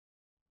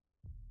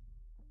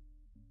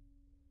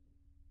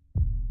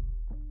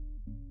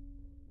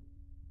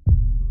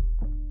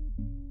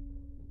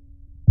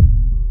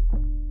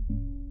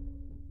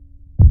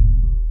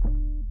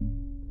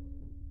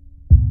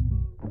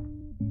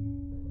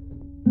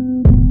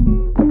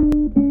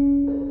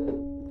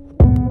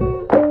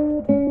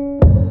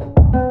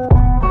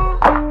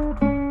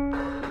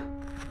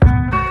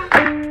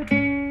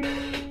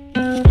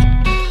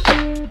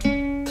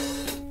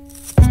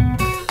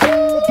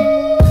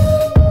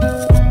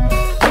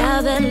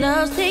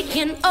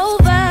taking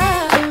over.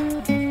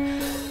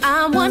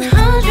 I'm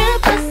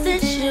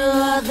 100%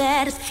 sure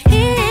that it's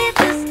here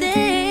to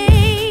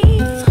stay.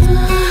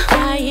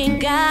 I ain't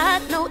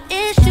got no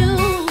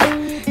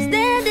issues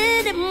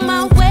standing in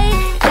my way.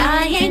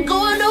 I ain't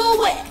going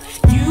nowhere,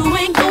 you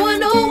ain't going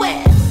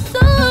nowhere.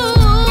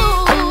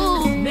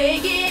 So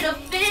make it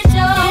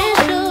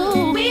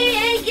official. We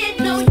ain't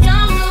getting no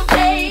younger,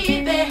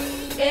 baby,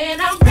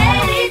 and I'm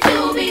ready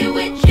to be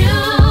with you.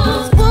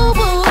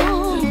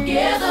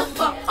 Together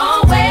for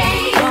always.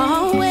 To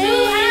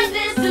have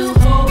this to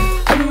hold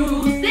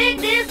through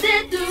sickness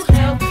and through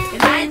health.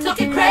 And I ain't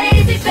talking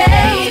crazy,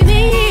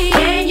 baby.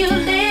 Can you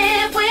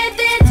live with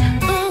it?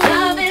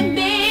 Loving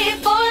me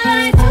for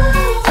life.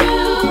 To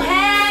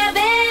have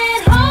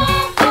it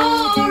home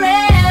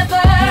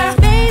forever.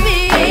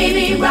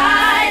 Baby,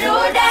 ride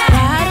or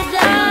die.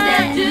 Till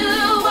death do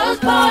us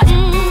part.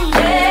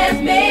 Let's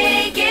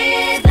make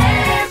it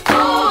last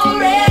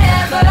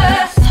forever.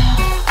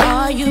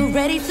 Are you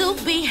ready to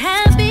be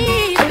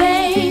happy,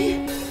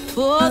 babe,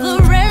 for the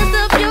rest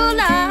of your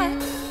life?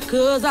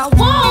 'Cause I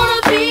wanna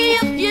be a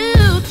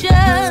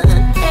future,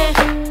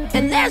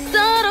 and let's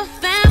start a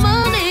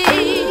family.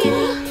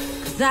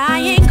 'Cause I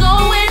ain't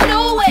going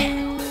nowhere,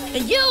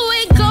 and you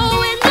ain't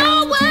going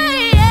nowhere.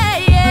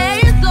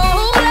 So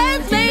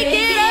let's make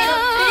it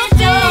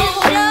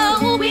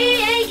official. We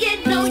ain't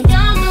getting no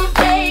younger,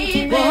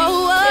 baby. And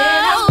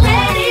I'm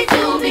ready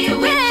to be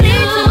with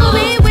you.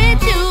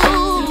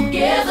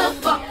 Together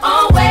for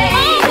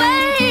always.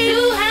 To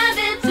have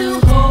it to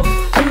hope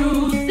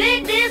through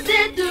sickness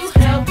and through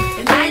health.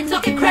 And I ain't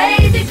talking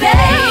crazy,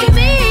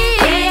 baby.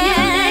 Can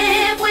you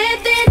live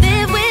with it?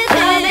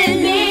 Loving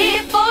me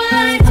for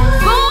life.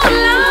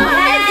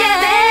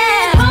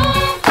 Yeah.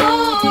 Home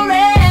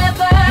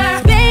forever.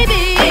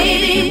 Baby,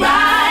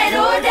 ride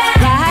or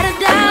die.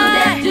 Till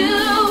death do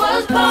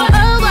us part.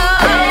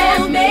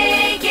 Let's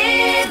make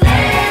it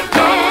last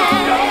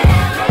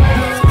forever.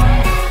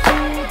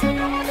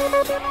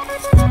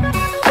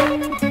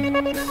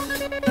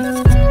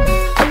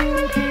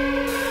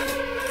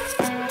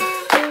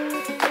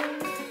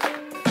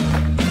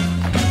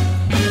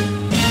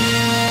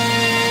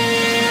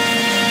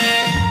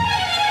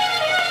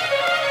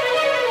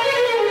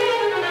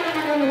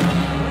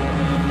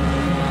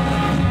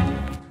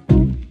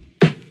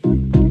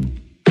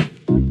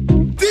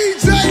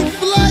 DJ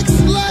Flex.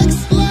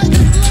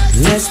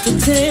 Let's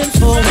pretend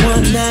for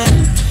one night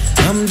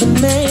I'm the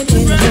man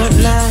in your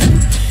life,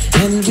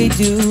 and we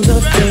do the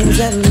things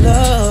that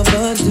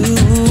lovers do.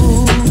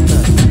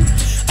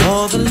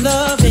 All the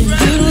loving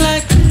you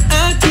like, I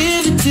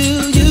give it to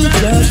you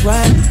just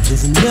right.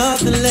 There's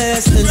nothing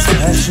less than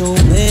special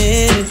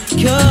when it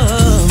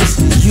comes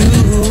to you.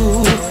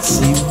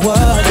 See,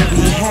 what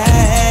we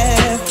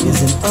have is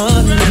an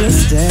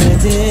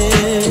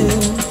understanding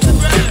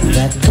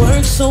that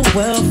works so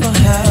well for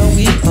how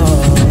we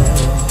are.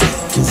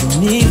 'Cause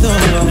neither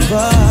of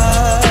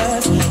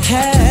us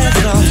has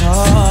the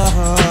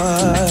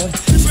heart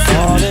to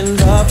fall in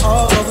love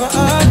all over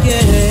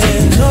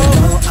again. No,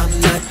 I'm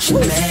not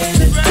your man,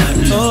 and I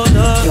know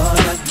you're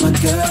not my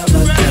girl,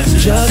 but that's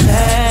just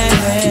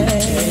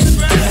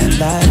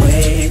that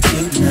way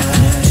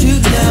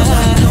tonight. I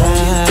know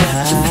you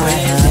got your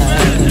friends, and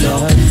you know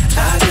I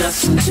got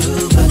some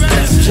too, but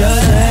that's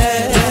just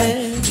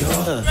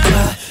you're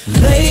my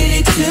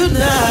lady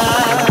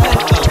tonight.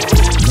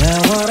 Now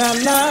what I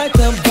like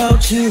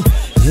about you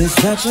is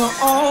that you're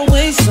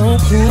always so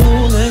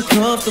cool and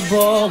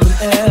comfortable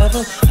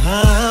whenever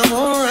I'm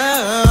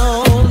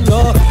around.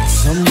 You're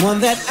someone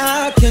that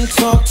I can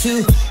talk to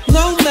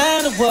no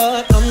matter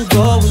what I'm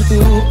going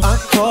through. I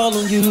call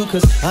on you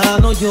 'cause I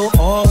know you'll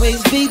always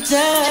be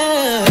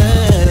down.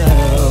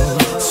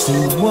 So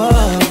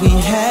what we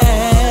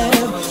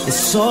have is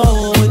so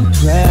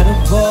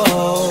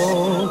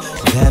incredible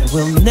that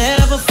we'll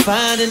never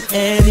find in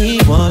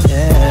anyone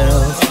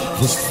else.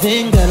 This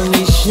thing that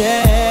we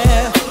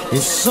share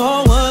is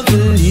so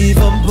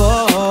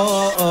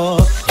unbelievable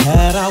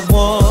that I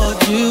want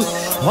you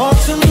all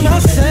to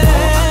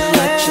myself. I'm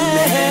not your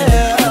man,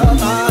 you're not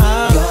my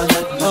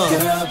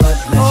girl, but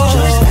let's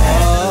just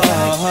act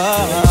that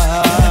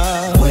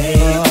way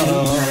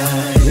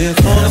tonight. And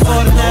I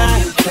know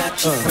you got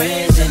your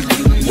friends, and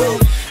you know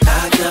I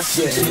got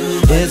some too.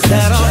 Is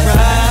that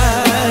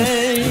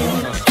alright?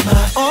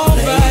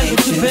 Alright,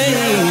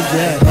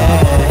 baby.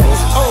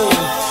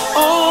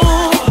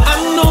 I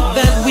know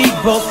that we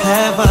both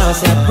have our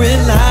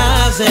separate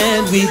lives,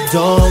 and we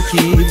don't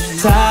keep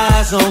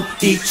ties on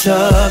each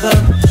other.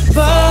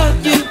 But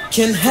you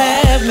can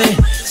have me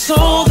so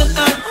that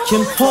I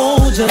can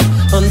hold you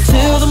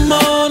until the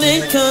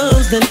morning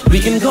comes. Then we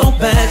can go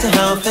back to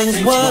how things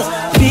was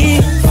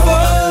before.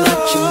 I'm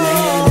not your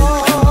man, and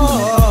I know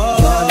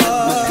you're not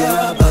my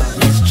girl, but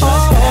let's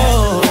just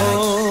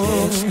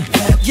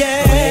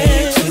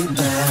yeah.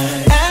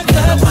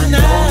 After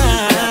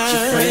tonight,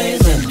 your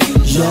friends, and you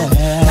know I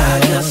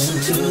got some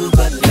too,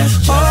 but let's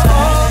just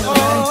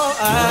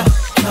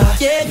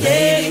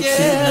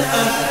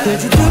could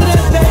you do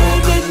that,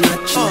 baby? I'm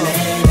not your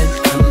man, and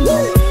I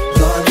know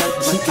you're not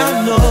my girl. I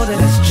know that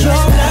it's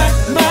just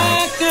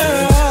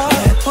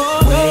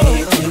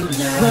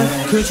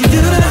Could you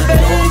do that,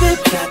 baby?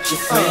 Got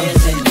your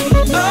friends and you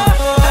know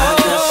I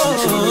got some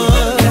too.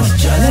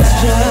 Let's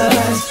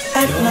just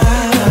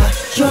admire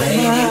your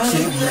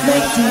lady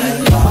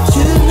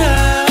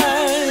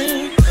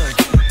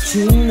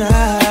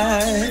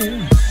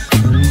tonight.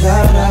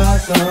 That I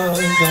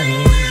thought,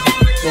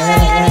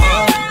 yeah.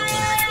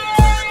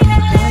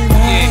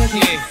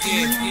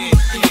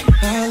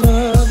 I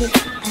love it.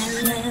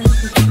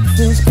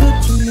 Feels good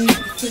to me.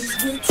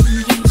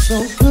 So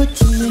good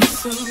to me.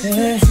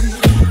 Yeah.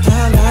 I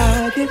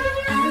like it.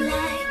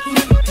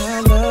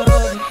 I love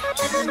it.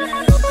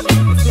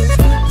 Feels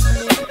good to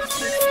me.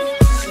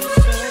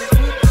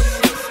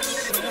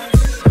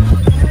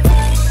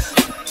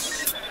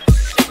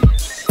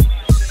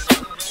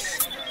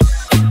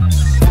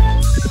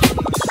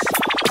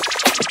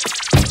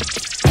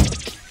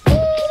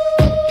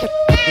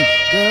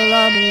 Girl,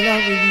 I'm in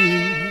love with you.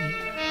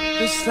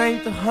 This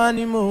ain't the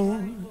honeymoon.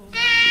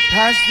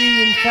 Past the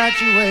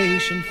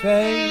infatuation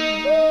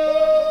phase.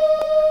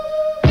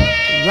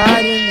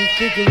 Right in the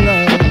thick of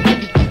love.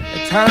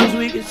 At times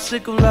we get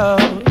sick of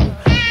love.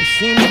 It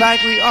seems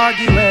like we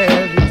argue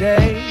every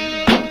day.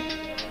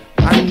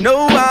 I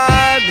know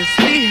I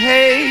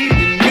misbehaved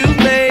and you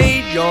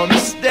made your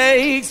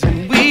mistakes,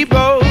 and we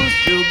both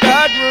still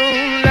got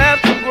room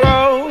left to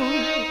grow.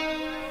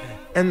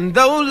 And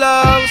though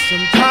love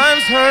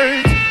sometimes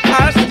hurts,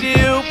 I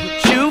still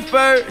put you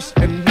first,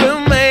 and we'll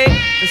make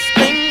this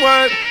thing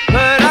work.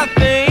 But I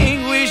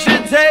think we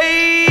should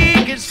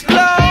take it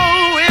slow.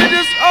 We're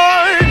just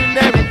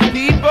ordinary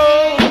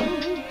people.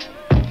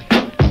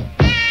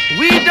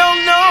 We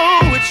don't know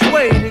which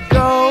way to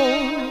go,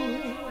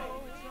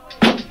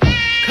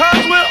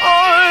 'cause we're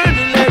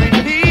ordinary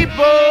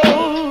people.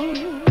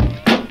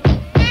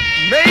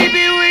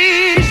 Maybe we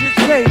should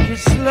take it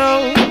slow.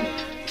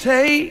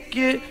 Take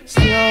it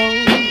slow.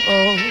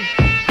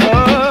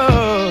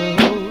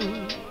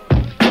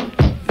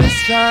 This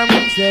time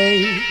we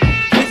take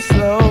it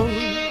slow.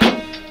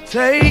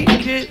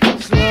 Take it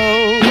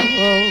slow.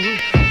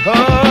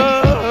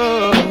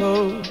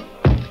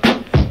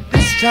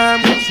 This time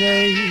we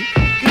take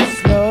it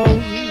slow.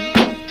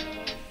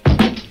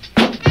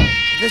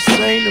 This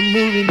ain't a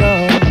movie,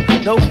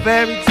 no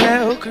fairy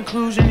tale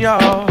conclusion,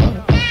 y'all.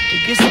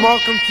 It gets more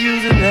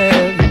confusing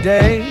every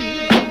day.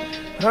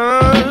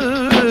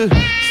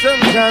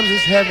 Sometimes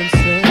it's heaven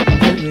sent,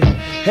 and we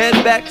head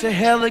back to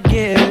hell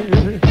again.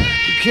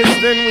 We kiss,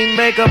 then we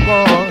make up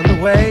on the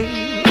way.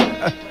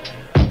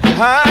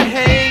 I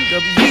hang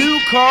up, you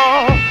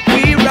call,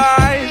 we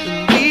rise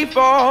and we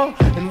fall,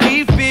 and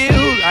we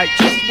feel like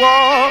just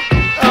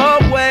walking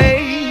away.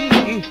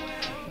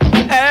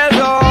 As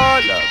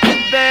our love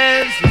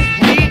advances,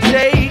 we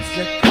take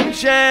second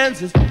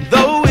chances.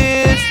 Though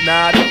it's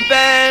not a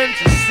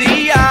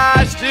fantasy,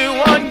 I still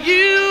want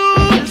you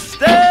to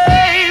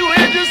stay.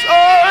 We're just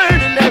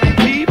ordinary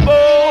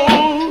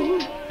people.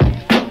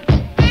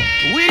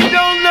 We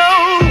don't know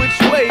which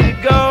way to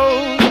go,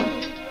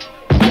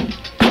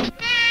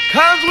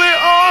 'cause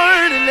we're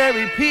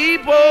ordinary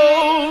people.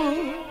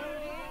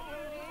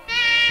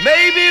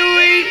 Maybe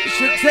we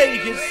should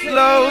take it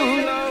slow.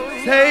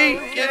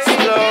 Take it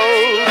slow.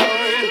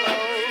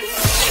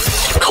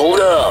 Hold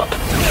up.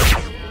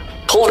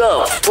 Hold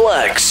up,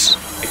 Flex.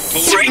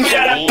 Bring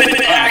that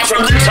back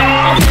from the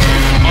top.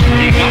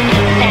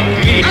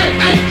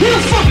 Hey, who the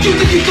fuck do you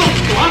think you got,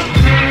 huh?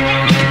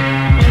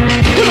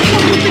 Who the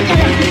fuck do you think I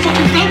am, you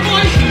fucking dumb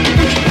boy?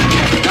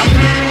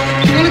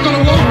 You wanna go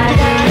to war?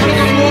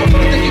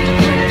 Then you can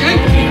go,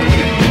 okay?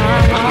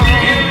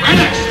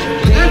 Alex,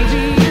 you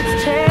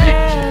there?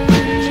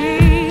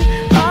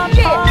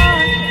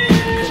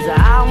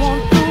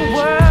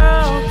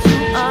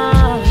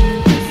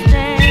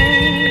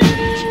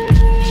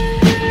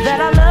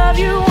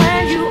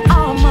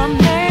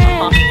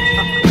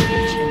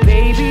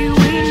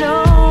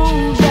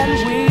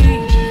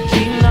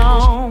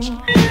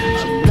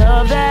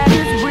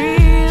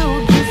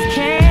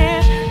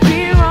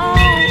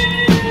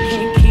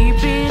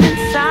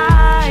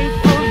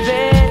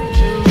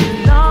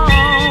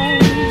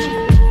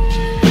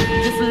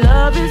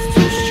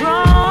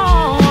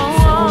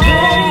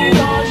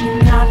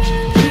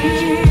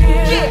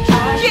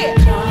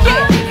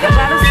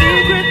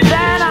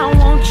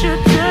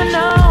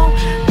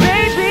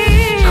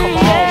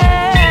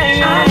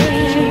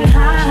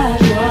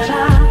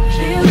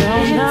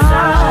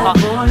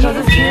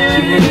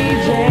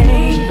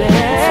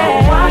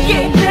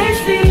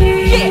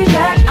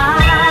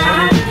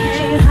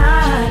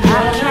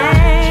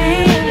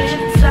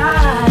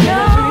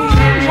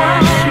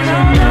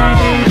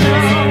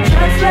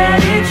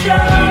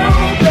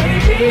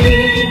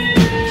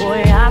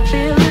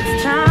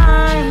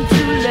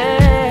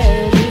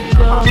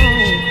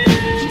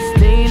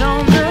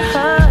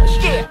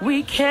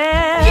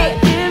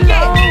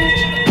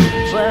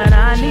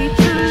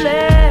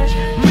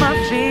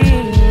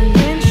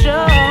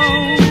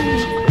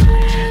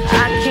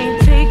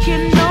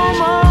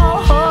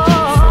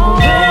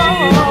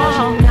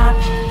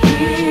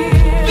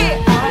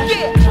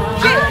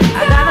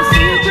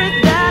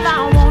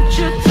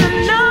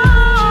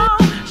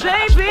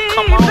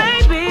 Come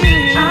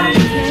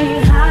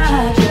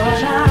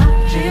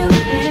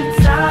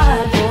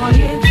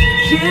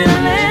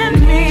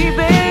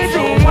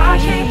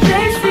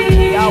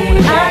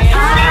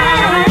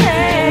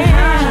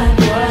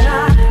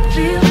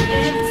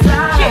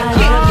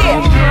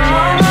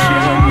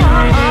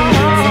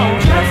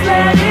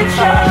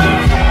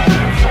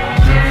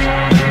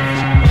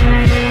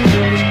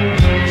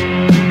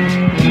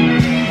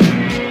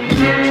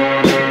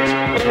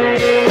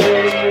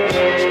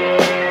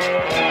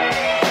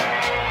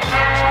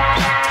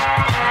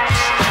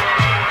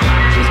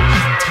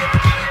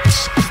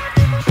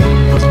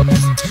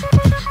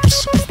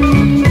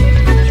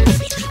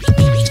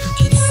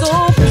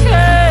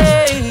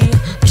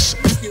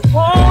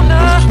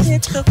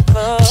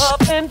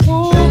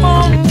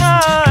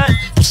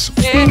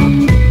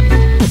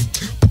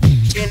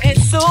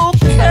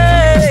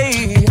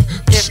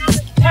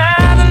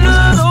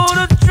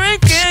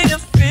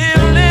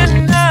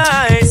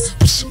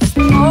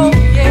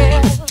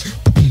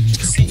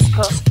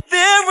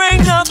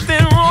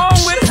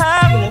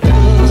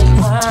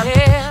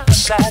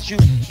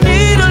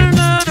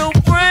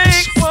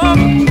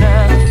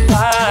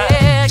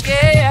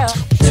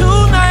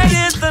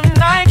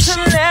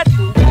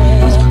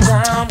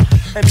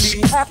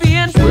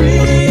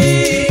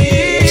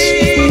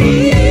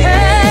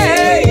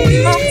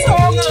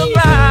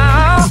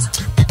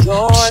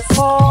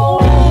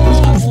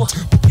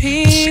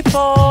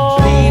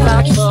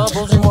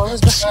troubles and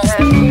worries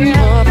behind.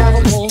 Love, have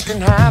a drink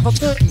and have a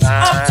good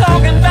time. I'm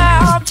talking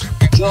about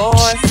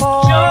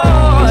joyful,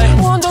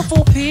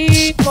 wonderful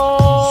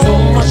people. So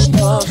much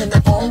love in the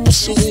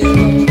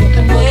atmosphere.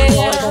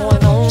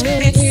 Going on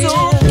in it's here.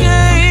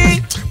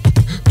 Okay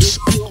if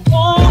you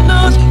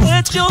wanna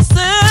let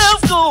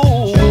yourself go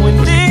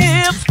and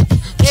live.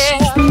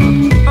 Yeah,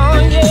 oh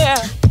yeah.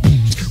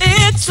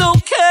 It's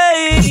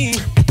okay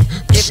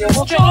if you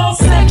want your own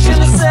section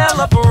to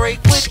celebrate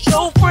with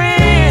your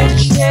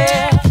friends.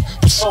 Yeah,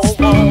 so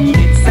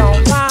it's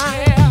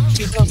alright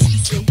because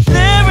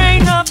there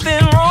ain't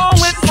nothing wrong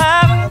with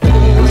having a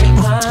good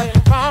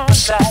time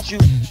beside you.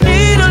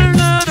 Need a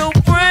little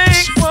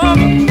break from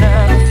the 9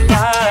 to 5.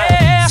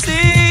 Yeah.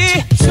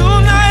 See,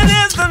 tonight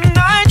is the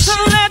night to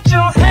let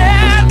your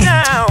head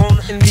down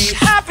and be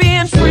happy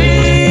and free.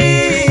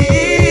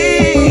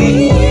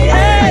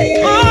 Hey,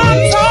 I'm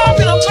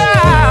talking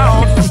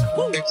about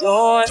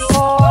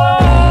joyful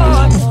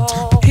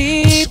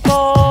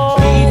people.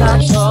 Leave our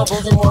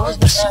troubles and worries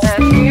behind.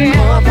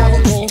 Love, have a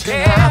drink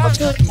and have a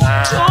good time.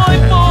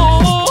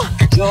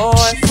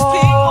 Joyful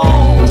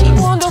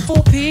people,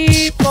 wonderful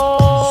people.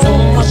 So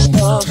much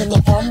love in the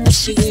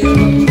atmosphere.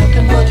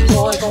 Nothing but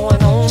joy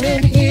going on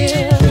in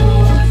here.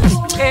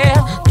 Yeah,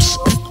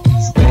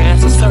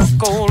 dance a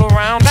circle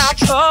around our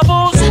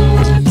troubles.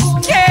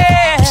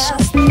 Yeah,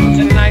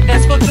 tonight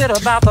let's forget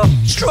about the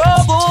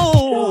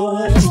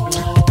trouble.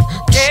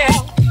 Yeah,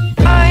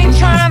 I ain't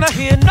trying to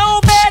hear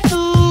no bad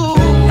news.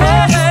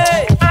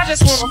 Hey, I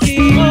just wanna be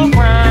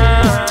around.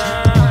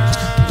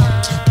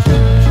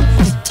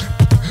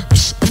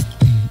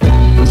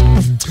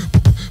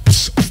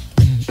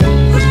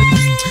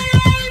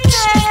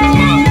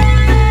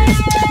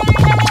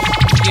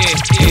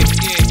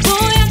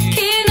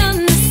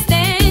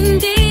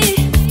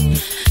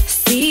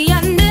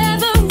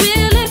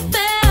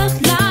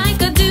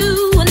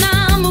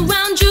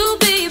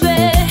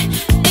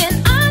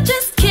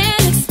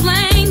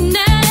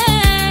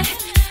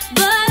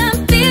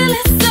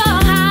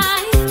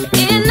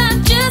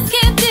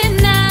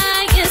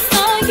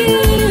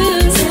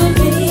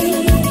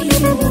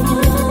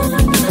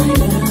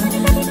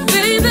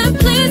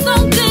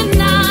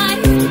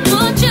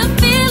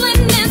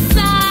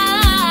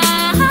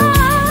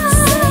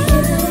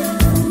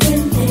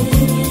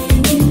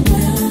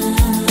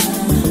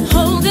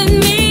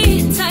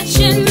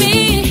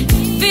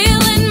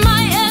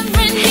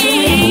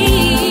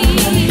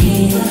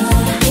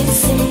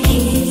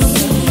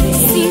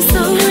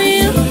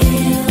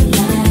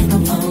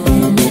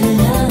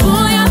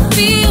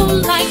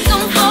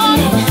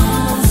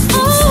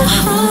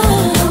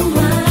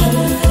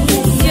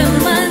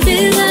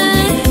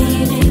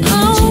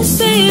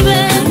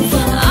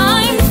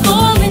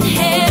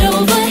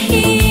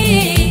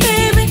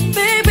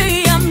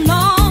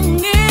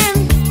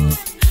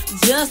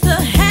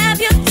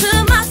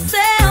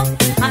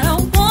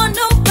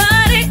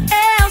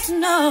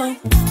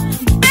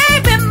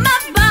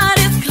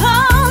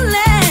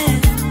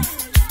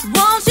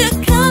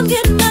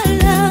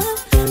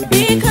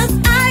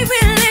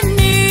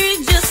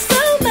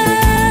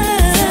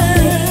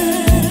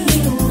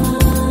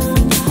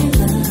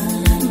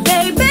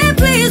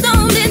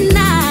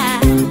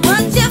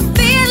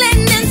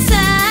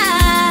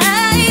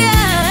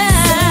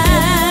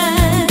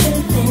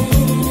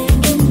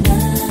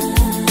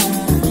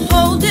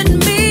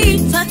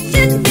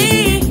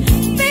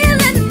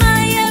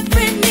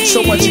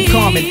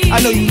 I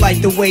know you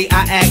like the way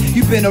I act.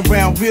 You been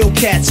around real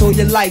cats all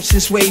your life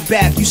since way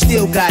back. You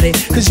still got it,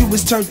 cause you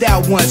was turned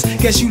out once.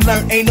 Guess you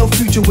learned ain't no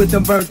future with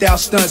them burnt out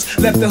stunts.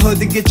 Left the hood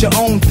to get your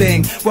own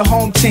thing. With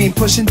home team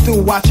pushing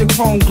through, watch your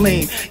chrome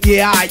gleam.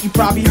 Yeah, alright, you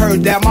probably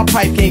heard that my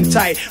pipe game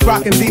tight.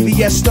 Rockin'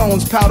 BBS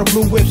stones, powder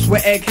blue whips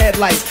with egg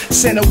headlights.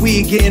 Center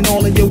weed, getting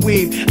all in your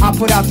weave. I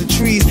put out the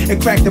trees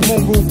and crack the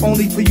moon roof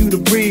only for you to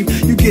breathe.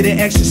 You get an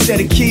extra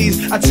set of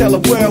keys. I tell the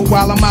world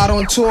while I'm out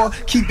on tour,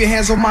 keep your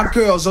hands on my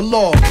girls, a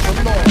law.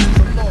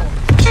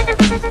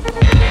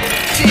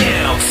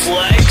 Damn,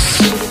 Flex.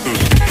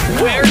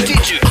 Where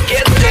did you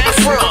get that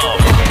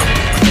from?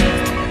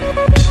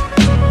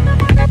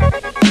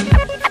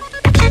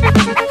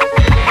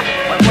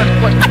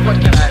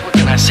 What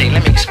can I say?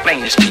 Let me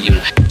explain this to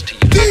you.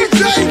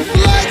 DJ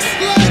Flex.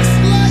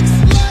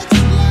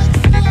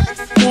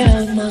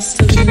 There must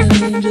have been an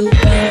angel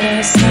by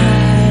our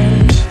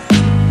side.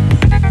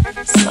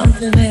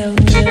 Something held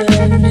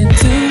me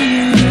to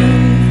you.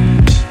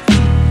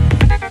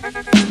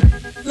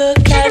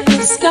 Look at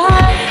the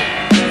sky.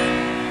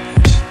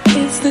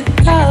 It's the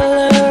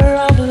color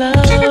of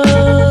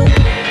love.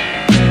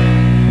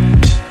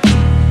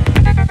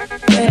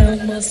 There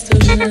must have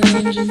been an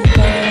angel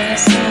by our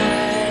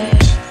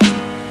side.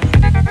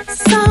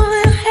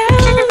 Something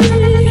held me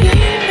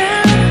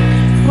down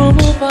from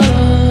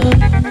above.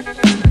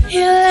 He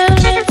led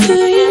me to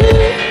you.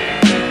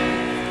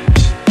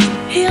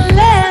 He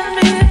led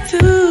me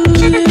to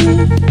you.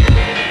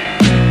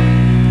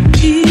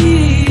 He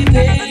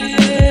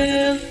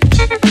did.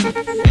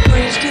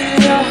 Reached to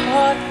your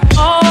heart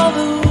all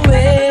the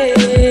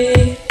way.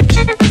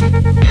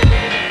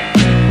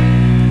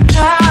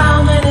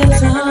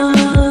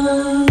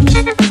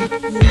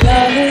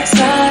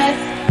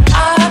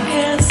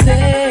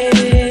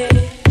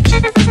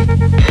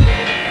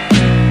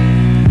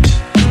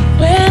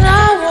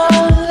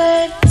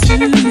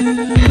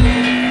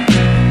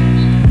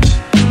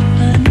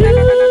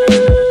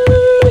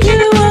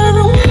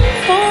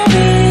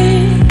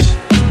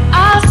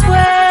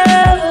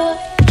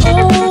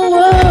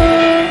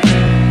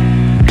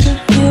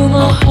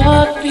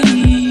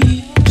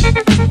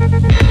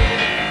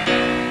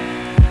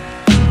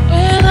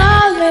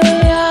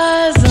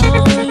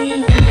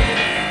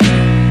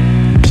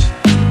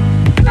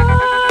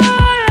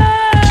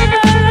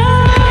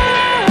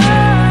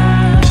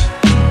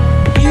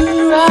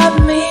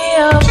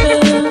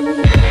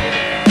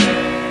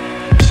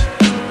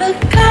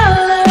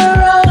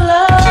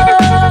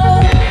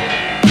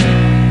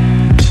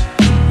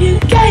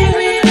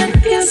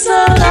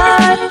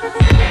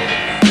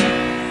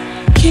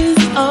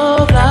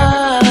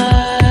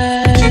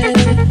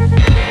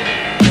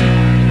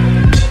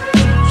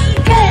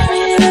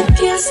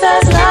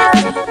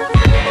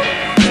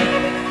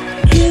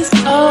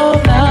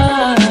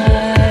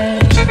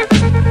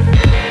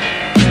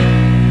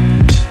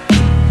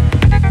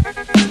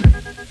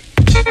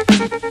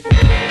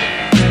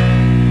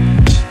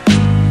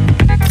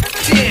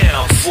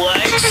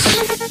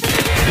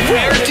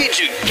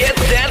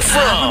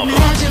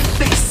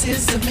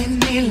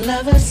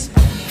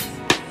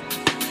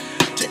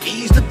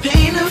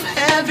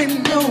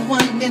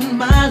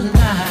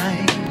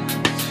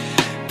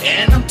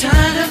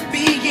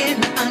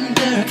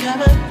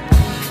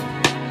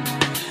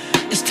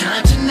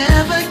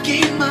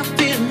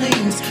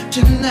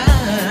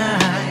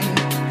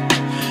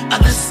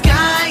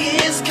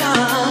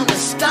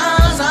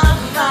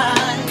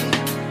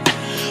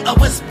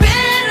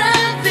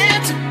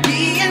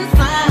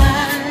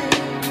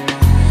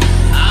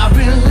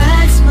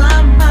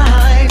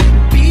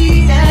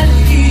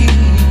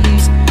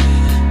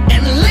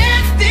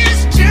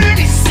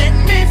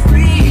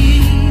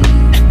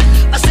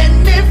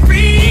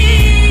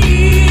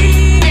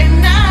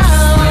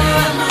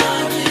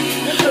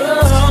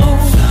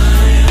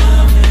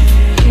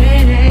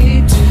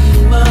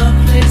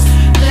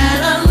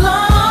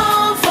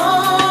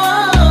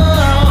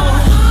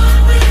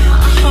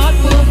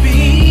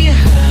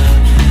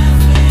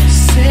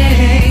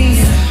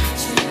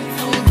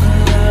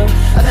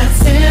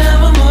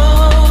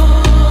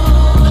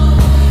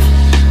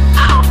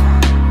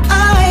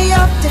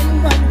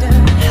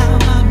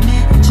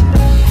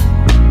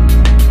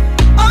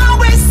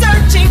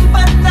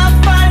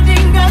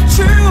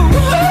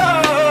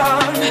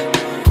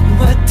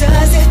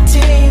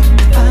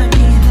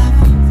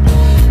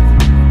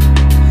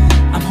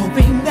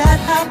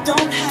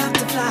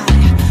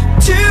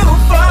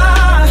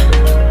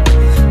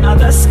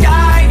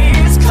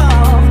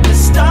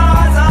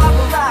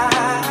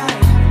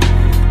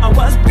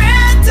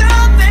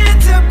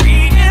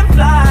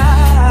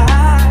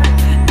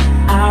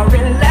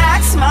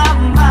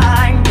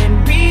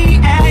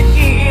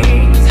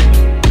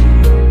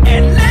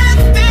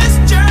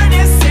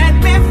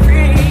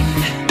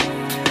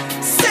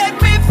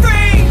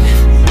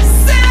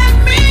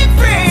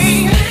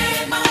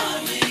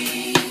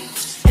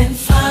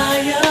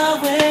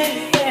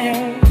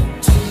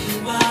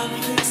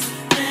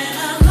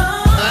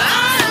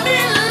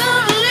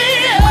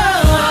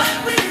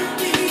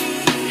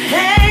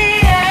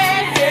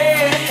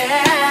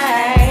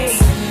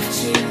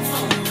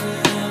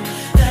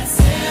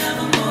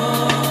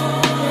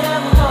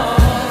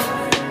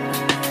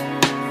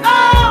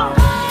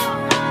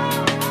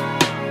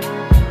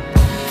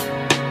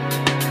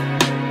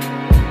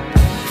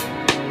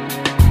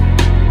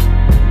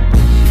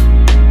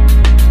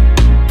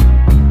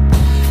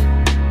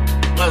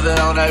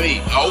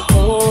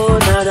 Oh,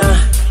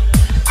 nana,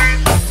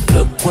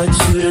 look what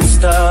you done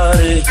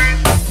started.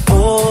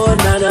 Oh,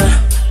 nana,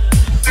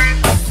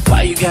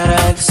 why you gotta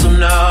act so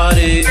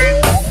naughty?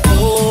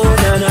 Oh,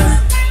 nana,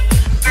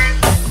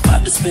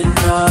 about to spend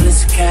all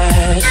this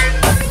cash.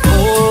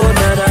 Oh,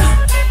 nana,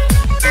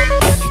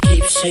 if you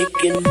keep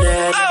shaking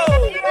that.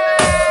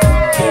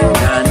 Oh,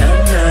 nana,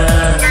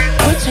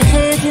 put your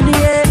hands in the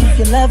air if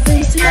you love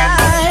me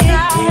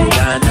tonight. Oh,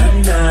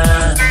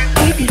 nana,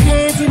 keep your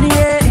hands in the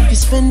air if you're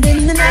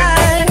spending the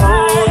night.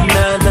 Oh,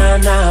 na na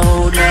na,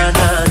 oh, na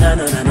na na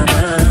na na na na.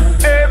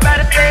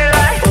 Everybody say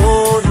like,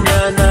 oh,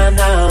 na na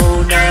na,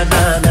 oh, na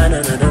na na na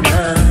na na na.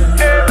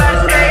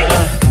 Everybody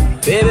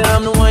say, baby,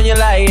 I'm the one you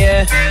like,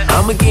 yeah.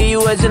 I'ma give you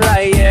what you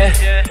like, yeah.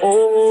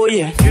 Oh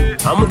yeah,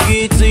 I'ma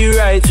give it to you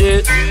right,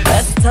 yeah.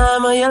 That's the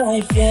time of your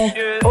life,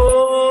 yeah.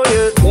 Oh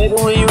yeah, baby,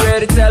 when you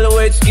ready, tell her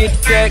where you get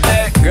the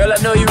check. Girl, I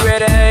know you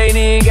ready, I ain't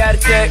even got a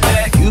check.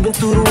 You been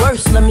through the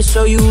worst, let me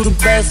show you the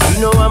best.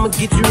 You know I'ma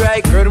get you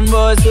right, girl, them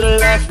boys to the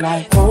left,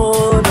 like,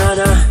 oh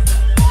nana,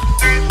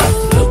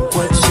 look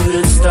what you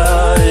done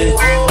started.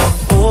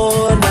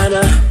 Oh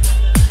nana,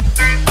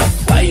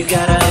 why you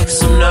gotta act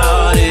so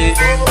naughty?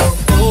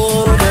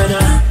 Oh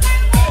nana,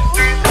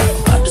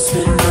 about to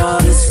spend all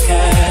this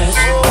cash.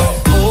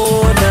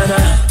 Oh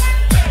nana,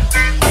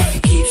 if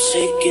you keep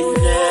shaking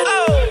that.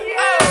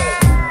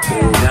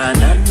 Oh na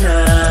na na,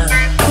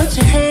 put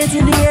your hands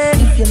in the air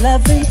if you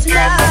love me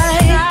tonight.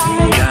 Oh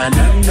na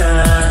na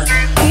na,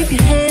 keep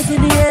your hands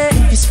in the air if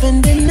you're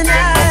spending the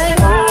night.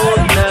 Oh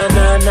na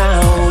na na,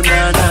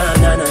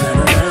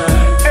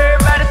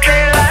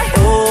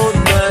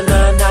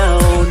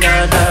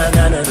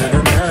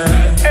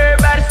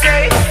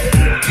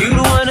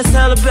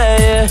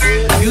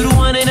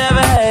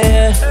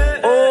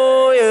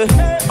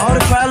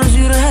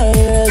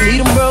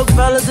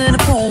 fellas in the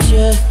past,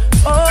 yeah.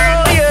 Oh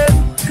yeah,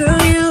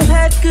 girl, you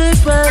had good,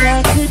 but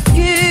I could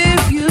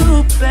give you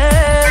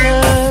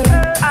better.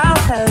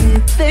 I'll have you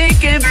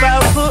thinking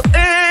about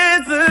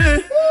forever.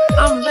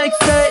 I'm like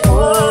that,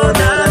 oh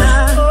nah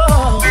nah.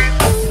 Oh,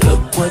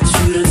 look what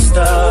you done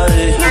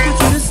started. Look what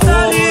you done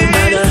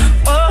started.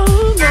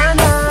 Oh nah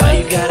nah. Why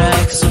you gotta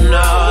act so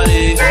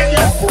naughty?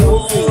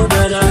 Oh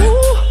nah nah.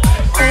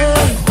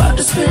 Hey, about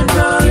to spend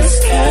all this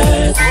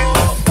cash.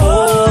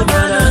 Oh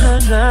nah nah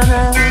nah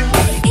nah.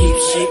 Why you keep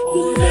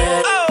shaking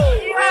that? Oh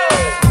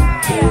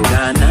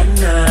nah nah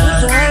nah.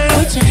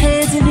 Put your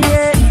hands in the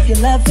air if you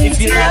love it. If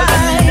you love it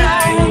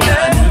tonight.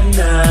 Nah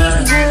nah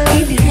nah.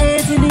 Keep your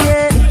hands in the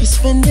air if you're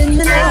spending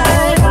the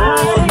night.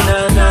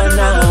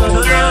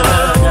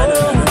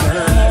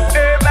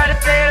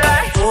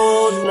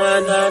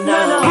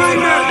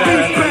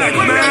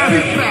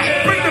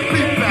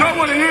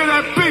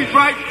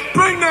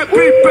 Bring that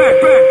beat back.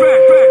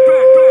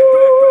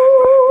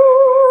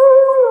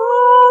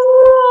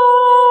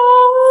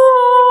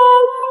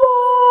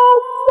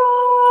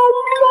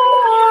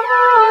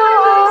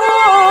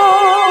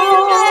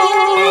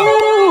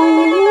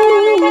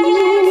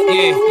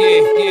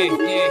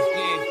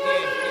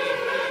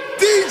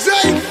 DJ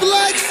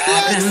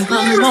Flexman.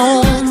 The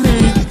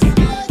moment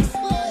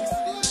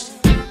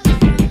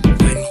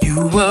when you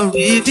were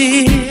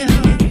revealed.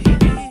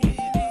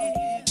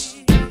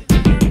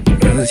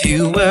 Cause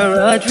you were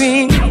a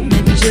dream,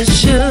 just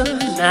should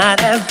not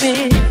have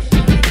been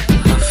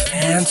a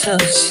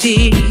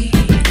fantasy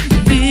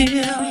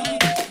real.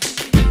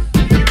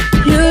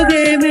 You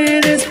gave me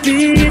this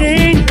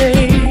beating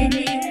pain,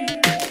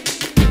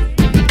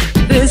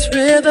 this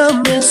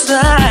rhythm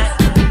inside.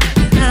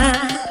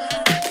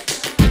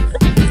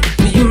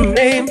 You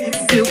made me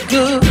feel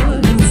good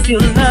and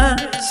feel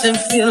nice and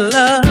feel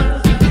love.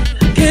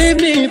 Gave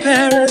me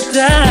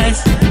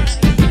paradise.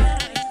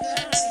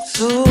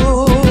 So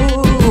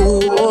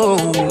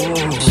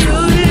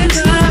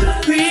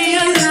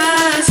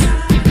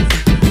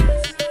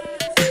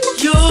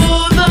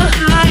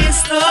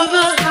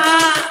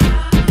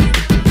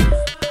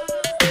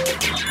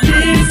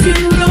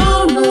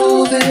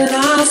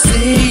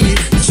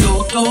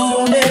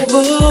don't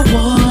ever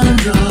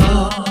wonder.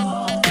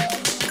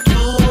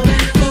 Don't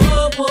ever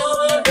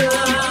wonder.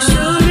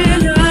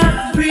 Shouldn't I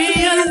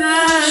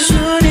realize?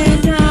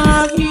 Shouldn't I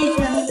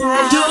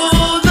realize?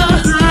 You're the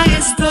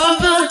highest of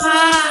the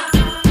high.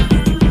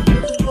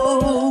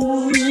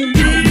 Oh,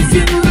 if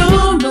you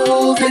don't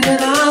know, then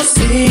I'll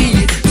say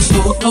it. So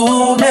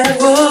don't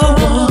ever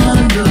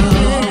wonder.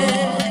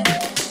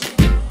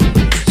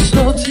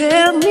 So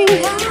tell me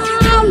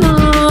how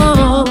long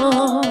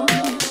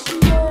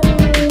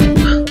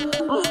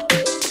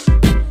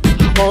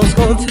it's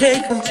gonna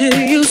take until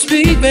you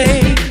speak,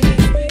 babe.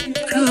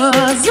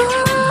 Cause I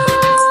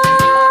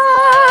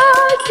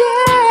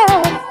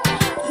can't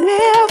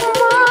live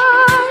my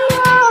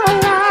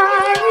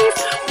life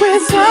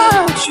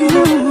without you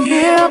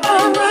here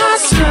by my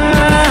side.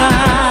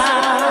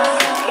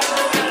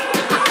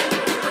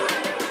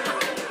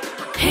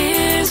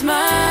 Here's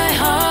my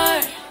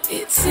heart,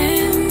 it's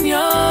in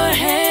your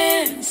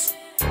hands.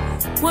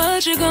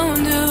 What you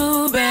gonna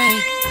do,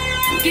 babe?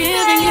 I'm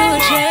giving you a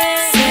chance.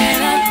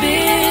 I've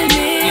been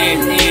in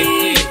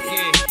need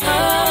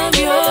of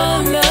your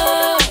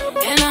love,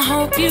 and I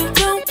hope you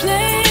don't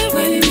play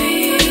with me.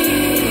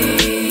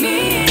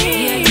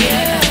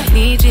 Yeah.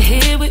 Need you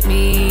here with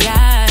me.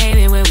 I hate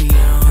it when we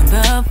on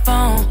the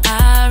phone.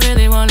 I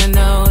really wanna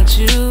know what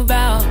you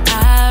about.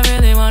 I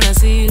really wanna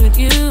see what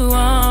you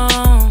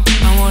want.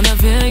 I wanna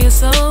feel you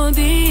so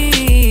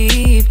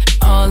deep,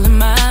 all in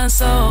my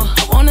soul.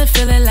 I wanna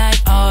feel it like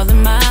all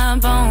in my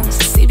bones.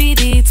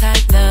 CBD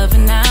type love,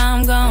 and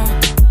I'm gone.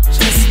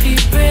 Be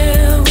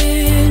real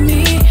with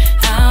me,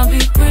 I'll be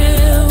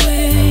real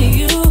with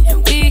you, and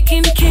we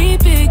can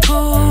keep it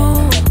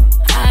cool.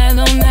 I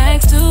don't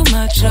ask too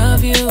much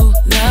of you.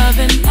 Love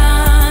and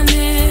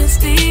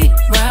honesty,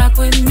 rock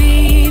with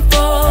me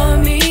for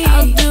me.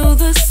 I'll do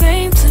the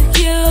same to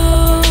you.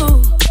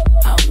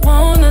 I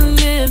wanna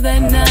live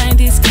that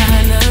 90s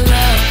kind of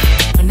love.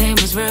 When they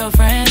was real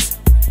friends,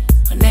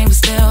 when they was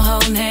still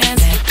holding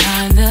hands. That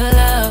kind of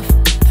love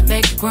that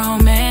make a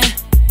grown man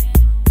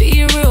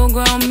be a real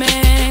grown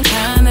man.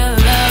 Kind of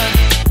love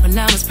when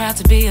I was proud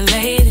to be a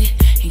lady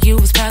and you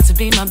was proud to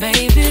be my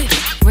baby.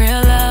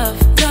 Real love,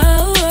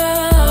 love,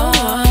 love.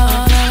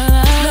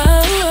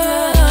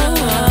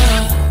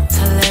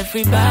 Tell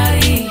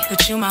everybody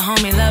that you my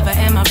homie, lover,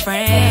 and my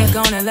friend.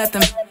 Gonna let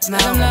them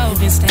know you've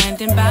been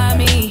standing by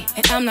me,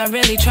 and I'm not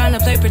really trying to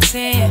play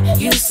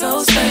pretend. You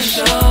so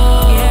special,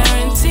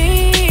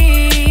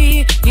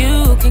 guarantee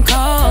you can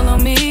call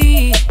on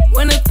me.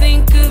 When I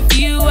think of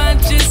you, I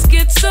just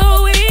get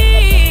so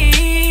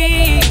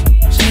weak.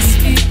 Just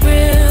be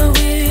real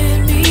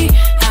with me,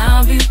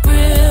 I'll be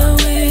real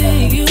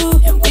with you,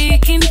 and we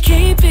can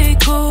keep it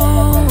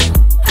cool.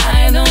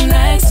 I don't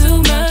ask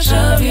too much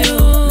of you.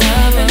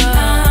 Love and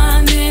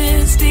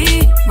honesty,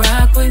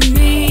 rock with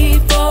me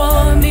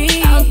for me.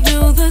 I'll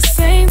do the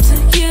same to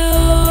you.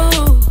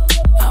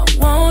 I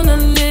wanna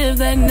live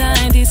that night.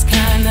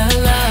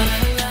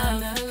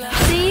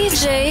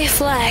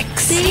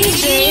 Flex.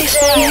 DJ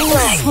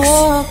Flex.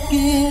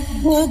 Forget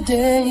the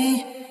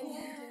day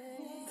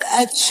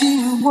that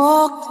you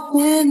walked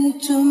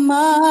into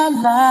my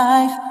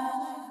life.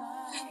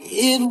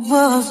 It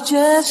was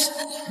just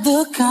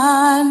the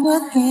kind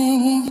of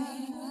thing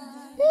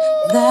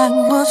that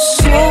was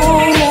so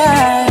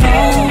right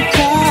on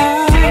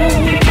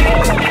time.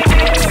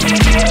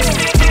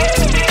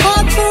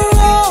 After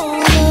all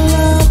the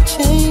love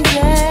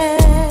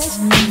changes,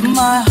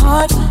 my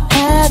heart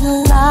had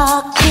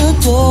locked the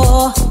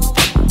door.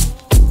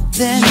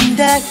 Then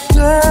that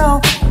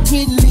girl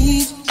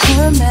released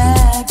her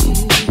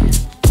magic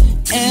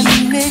and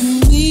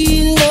made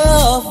me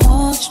love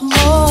once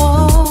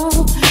more.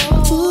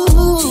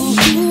 Ooh,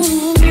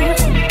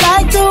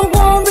 like the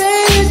warm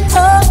rays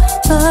of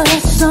the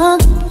sun,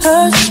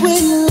 her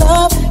sweet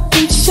love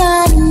keeps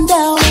shining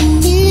down on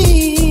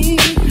me.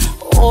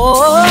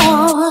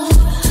 Oh,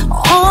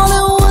 all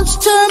at once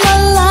turned my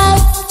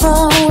life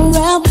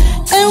around,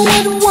 and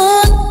with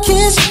one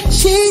kiss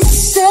she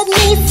set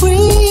me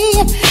free.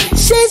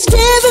 She's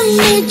giving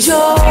me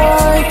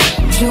joy,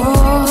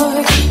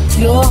 joy,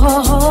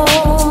 joy.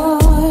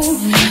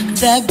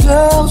 That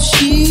girl,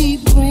 she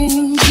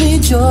brings me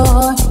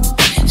joy.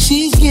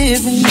 She's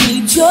giving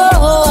me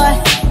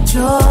joy,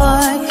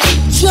 joy,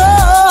 joy.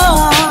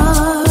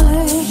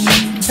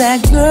 That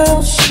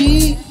girl,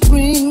 she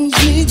brings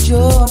me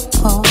joy.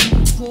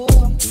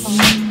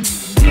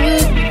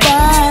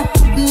 Goodbye,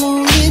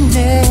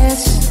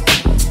 loneliness,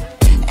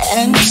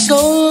 and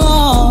so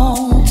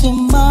long to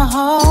my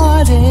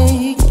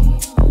heartache.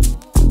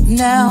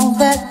 Now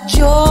that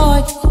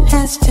joy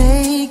has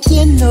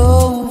taken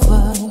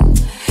over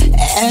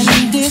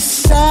and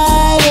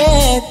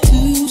decided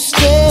to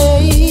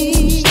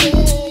stay.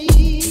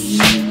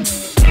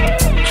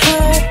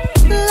 Her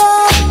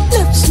love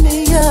lifts me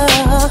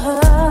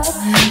up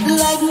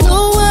like no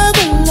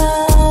other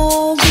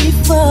love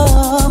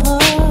before.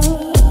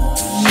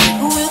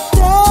 With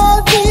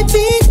every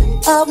beat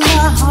of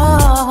my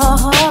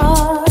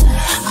heart,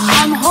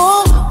 I'm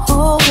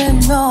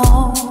holding on.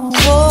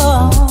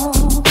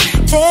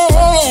 Hey,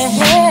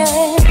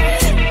 hey,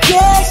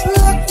 just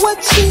look what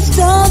she's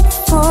done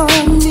for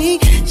me.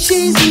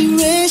 She's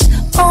erased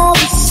all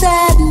the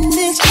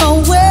sadness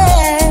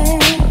away.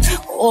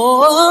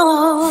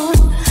 Oh,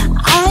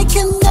 I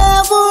can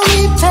never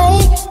repay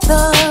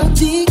the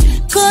deed,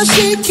 'cause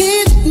she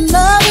keeps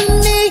loving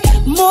me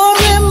more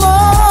and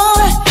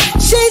more.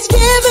 She's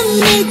giving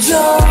me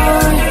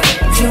joy,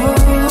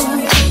 joy,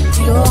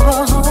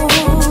 joy.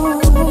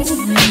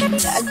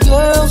 That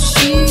girl,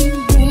 she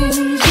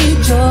brings me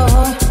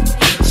joy.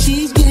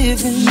 She's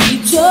giving me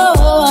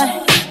joy,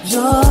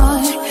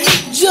 joy,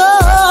 joy.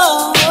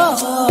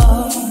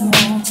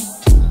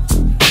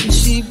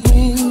 She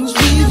brings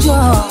me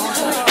joy.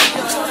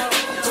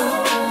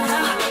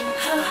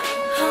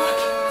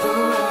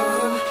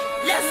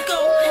 Let's go.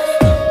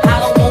 I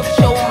don't want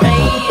your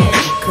man,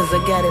 'cause I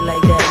got it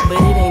like that, but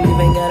it ain't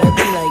even gotta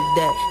be like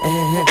that.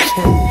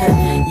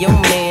 Your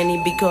man, he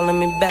be calling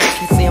me back.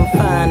 He say I'm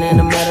fine, and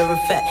a matter of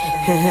fact,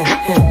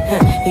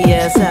 he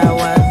asks how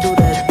I do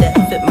that. That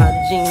fit my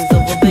jeans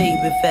over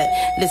baby fat.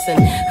 Listen,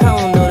 I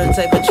don't know the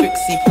type of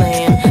tricks he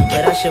playing,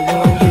 but I should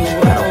warn you,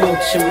 I don't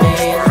want your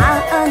man. I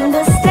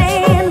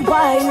understand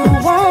why you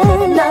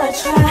wanna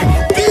try.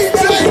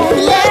 DJ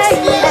Flex.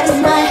 At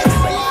night,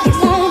 you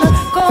wanna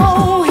go,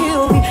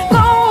 he'll be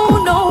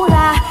gone, no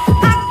lie.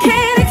 I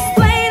can't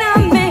explain how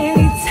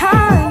many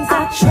times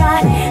I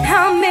tried,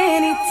 how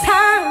many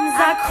times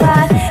I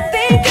cried,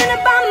 thinking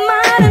about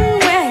mine and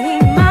where he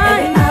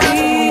might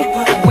be.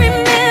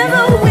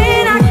 Remember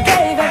when I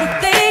gave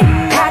everything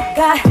I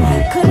got,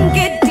 couldn't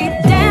get deep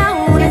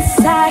down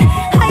inside.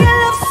 How you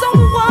love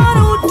someone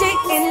who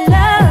didn't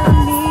love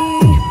me?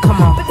 Come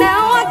on.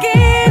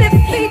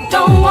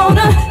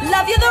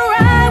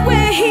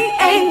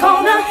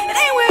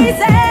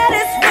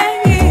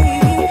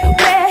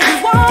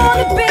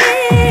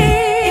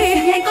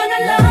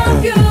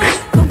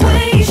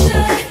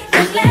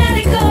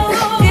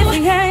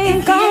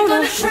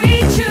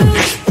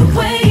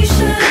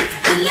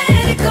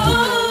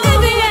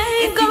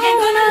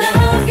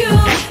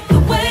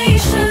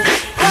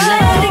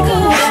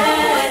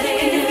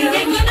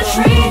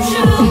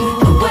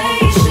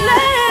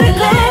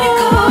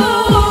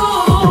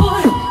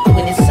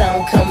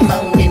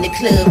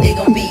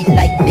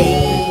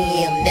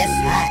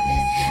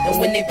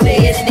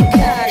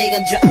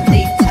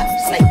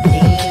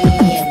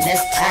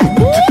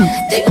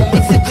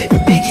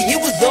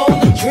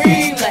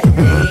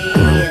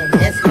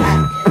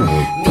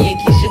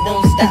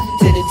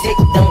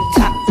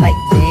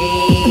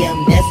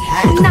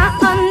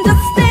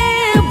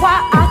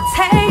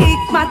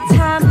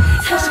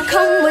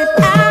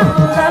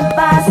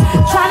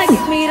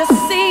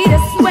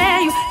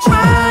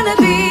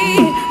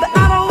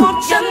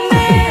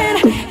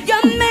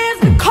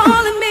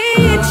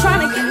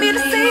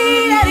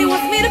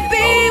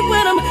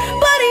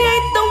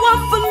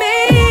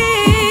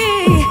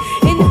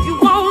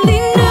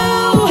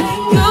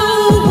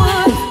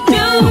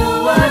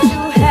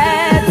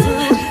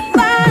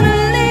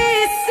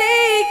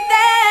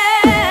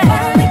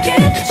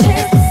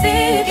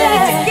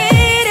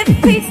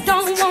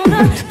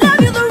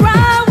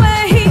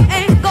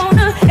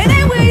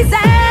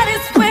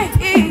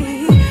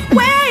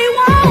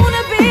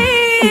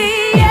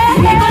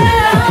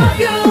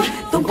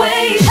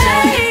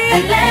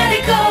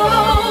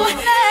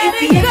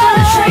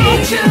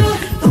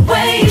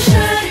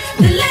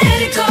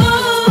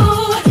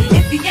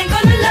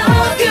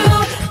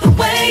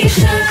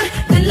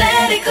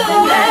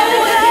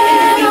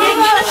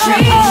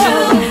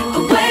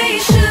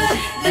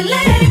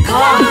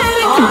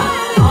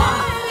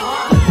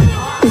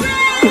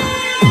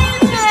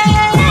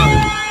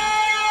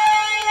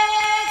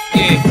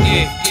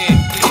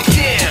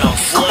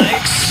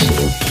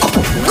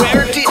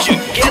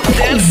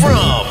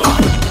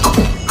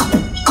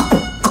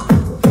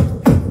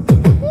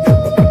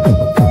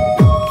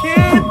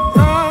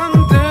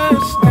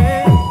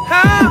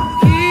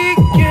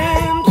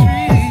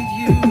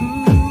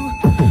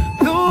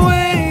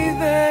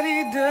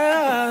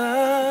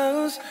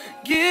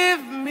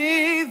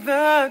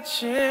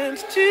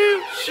 chance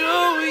to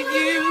show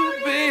you,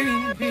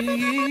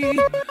 baby,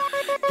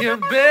 you're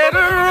better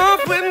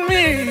off with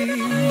me.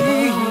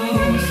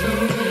 So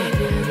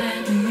baby,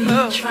 let me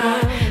try.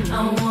 I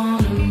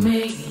wanna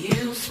make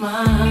you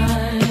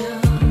smile.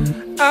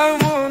 I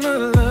wanna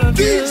love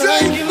you.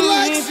 DJ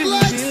Flex,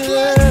 Flex,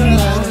 Flex.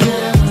 I'll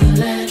never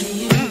let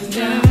you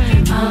down.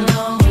 I'll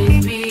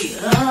always be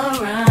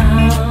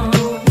around.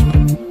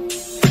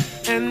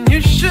 And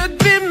you should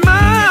be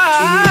mine.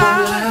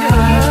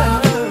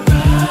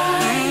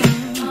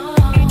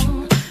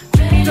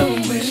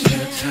 Don't waste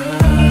your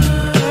time.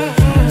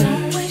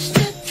 Don't waste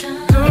your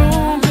time.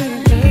 Don't,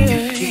 baby.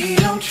 If he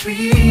don't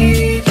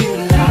treat you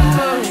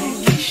like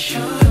he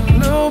should,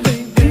 No,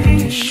 baby.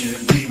 you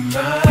should be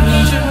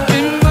mine. Should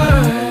be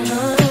mine.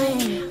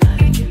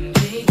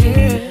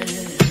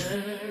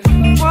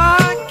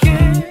 Why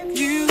can't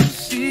you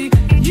see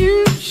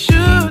you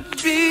should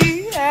be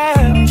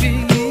happy?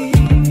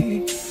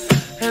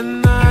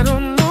 And I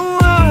don't know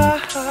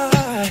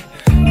why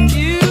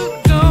you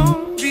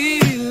don't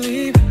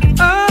believe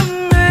a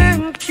man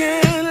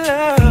can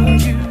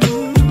love you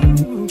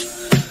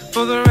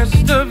for the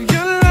rest of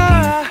your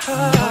life.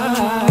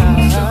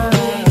 So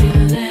baby,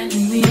 let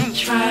me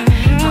try.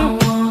 I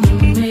wanna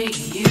make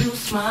you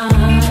smile.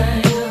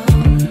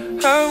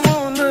 I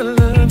wanna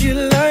love you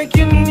like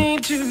you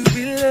need to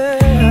be I'll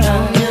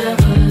loved.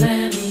 never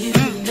let you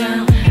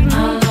down.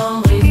 I'll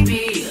always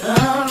be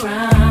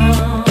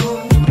around.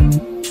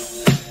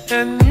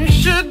 And you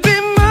should be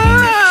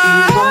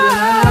mine.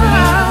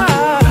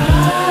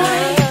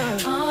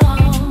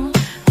 Oh,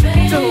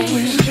 baby, Don't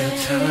waste your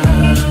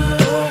time.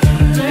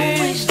 don't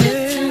waste your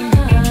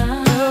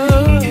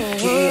time. If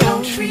he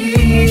don't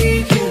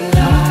treat you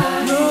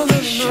like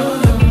he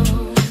should,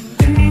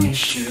 then you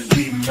should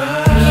be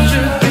mine.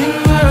 Should be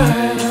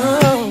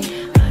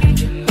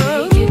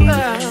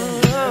mine.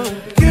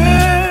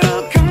 Girl,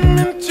 come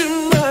into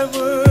my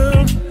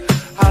world.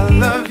 I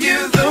love you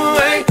the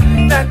way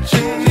that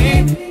you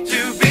need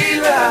to be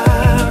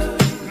loved.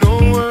 No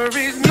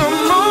worries no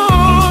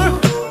more.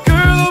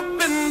 Girl,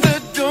 open the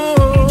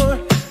door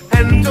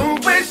and don't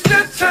waste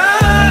your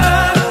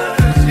time.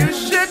 'Cause you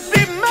should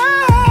be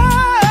mine.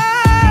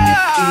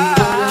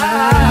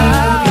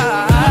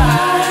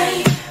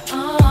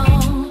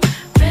 Oh,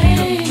 baby,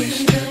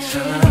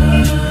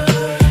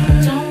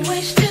 don't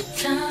waste your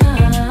time.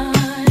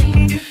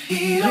 If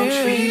he don't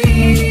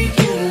treat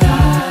you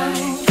like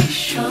he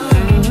should,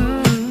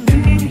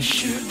 then you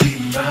should be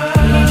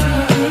mine.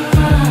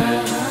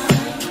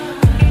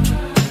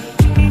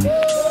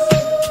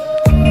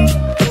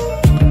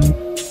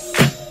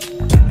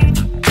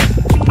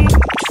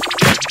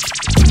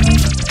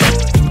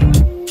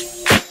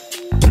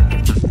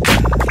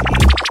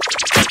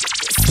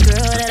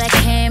 Girl that I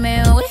came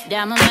in with,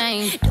 that my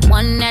main. The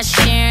one that's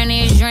sharing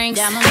these drinks,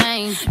 that my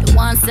main. The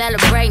one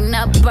celebrating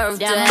her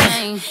birthday, that my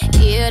main.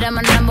 Yeah, that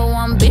my number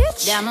one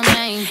bitch, that my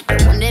main.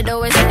 The one that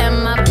always had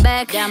my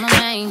back, that my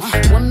main.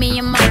 When me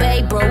and my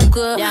babe broke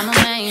up, that my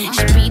main.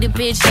 She be the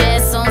bitch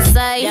that's on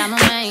sight, that my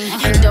main.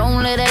 And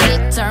don't let her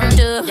get turned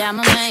up, that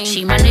my main.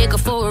 She my nigga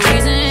for a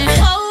reason.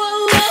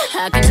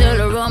 I can tell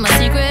her all my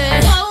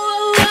secrets,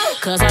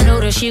 'cause I know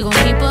that she gon'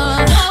 keep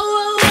up.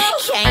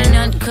 Can't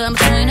nothing come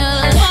between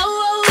us.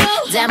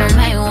 That my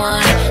main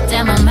one,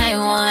 that my main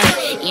one.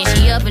 Yeah,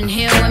 she up in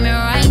here with me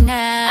right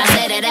now. I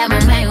said that my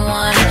main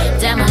one,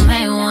 that my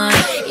main one.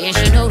 Yeah,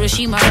 she know that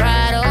she my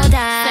ride or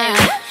die.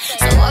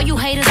 So all you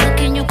haters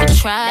looking, you can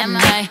try me,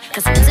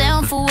 'cause I'm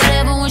down for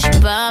whatever when she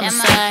by my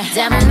side.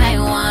 That my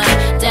main one,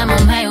 that my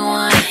main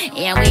one.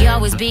 Yeah, we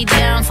always be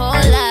down for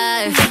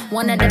life.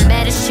 One of the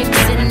baddest chicks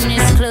in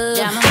this club.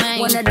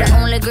 One of the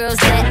only girls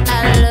that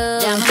I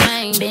love.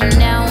 Been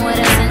down with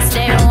her since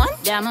day one.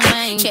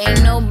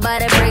 Can't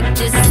nobody break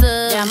this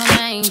up.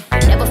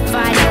 Never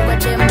fight over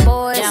them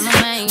boys.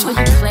 We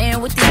be playing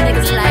with these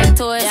niggas like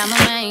toys.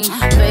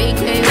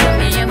 Vacay with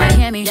me in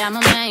Miami.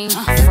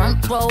 Front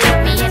row with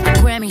me at the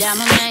Grammy.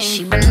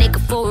 She my nigga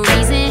for a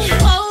reason.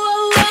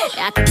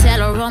 I can tell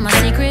her all my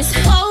secrets,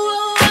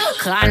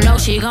 'cause I know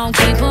she gon'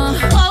 keep them.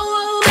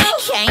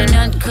 Can't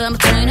nothing come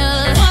between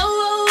us.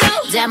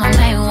 That my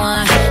main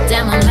one,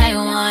 that my main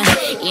one.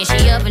 Yeah,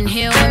 she up in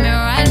here with me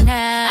right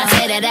now. I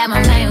say that my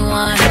main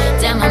one,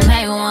 that my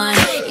main one.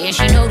 Yeah,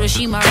 she know that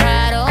she my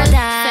ride or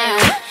die.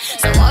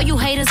 So all you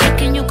haters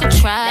looking, you could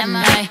try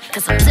me,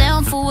 'cause I'm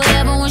down for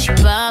whatever when she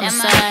by my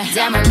side.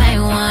 That my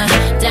main one,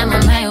 that my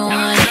main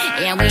one.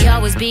 Yeah, we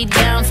always be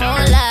down for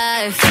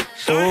life.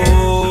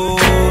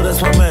 Oh,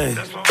 that's my man.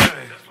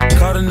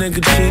 Caught a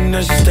nigga cheating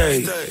and she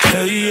stayed.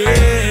 Hell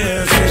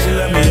yeah, say she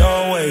let me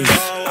always.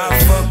 I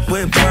fuck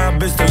with my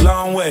bitch the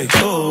long way.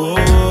 Oh,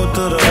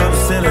 through the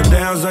ups and the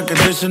downs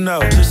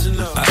unconditional.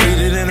 I eat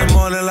it in the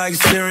morning like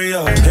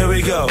cereal. Here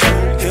we go,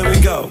 here we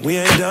go. We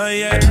ain't done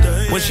yet.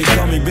 When she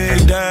call me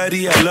Big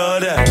Daddy, I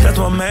love that. That's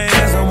my man,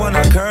 that's the one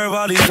I curve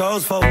all these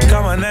hoes for.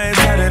 Got my name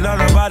tatted on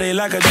her body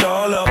like a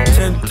cholo.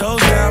 10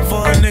 toes down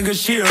for a nigga,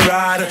 she a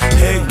rider.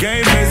 Head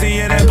game crazy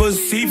and that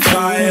pussy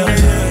fire.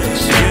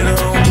 She get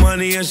her own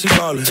money and she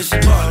ballin'. She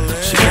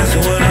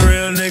dancing with a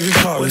real nigga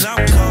callin'.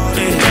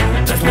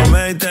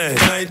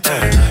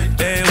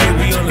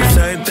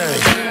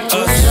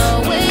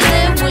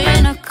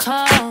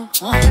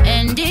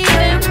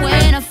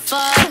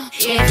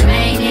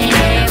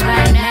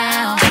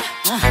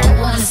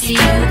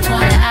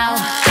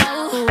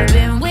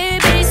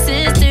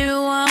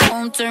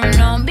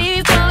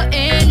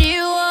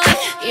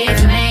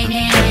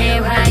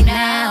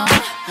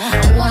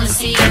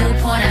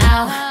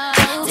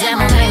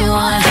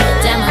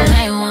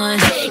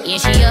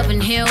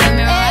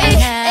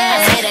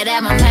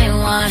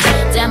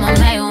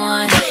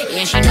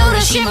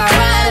 she my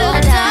ride or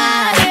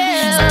die.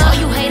 So all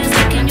you haters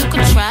thinking you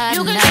can try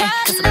tonight,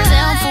 'cause I'm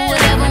down for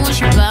whatever when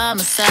she by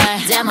my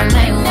side. Damn, my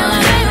main one,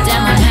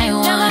 damn, my main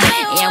one.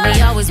 Yeah,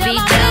 we always be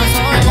down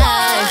for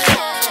life.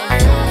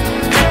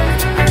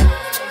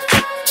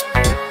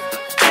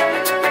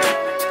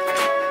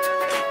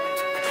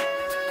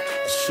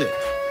 Shit.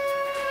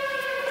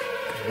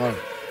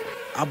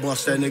 I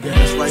bust that nigga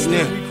ass right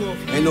now.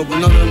 Ain't no,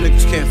 none of them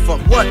niggas can't fuck.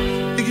 What?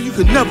 Nigga, you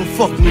can never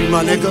fuck me,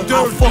 my nigga.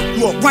 I'll fuck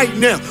you up right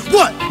now.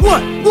 What?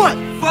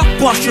 Fuck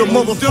bust your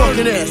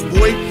motherfucking ass,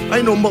 boy. I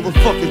ain't no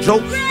motherfucking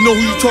joke. You know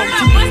who you talking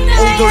to?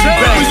 Old dirty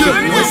bastard.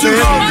 You know what I'm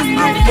saying?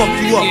 I'll fuck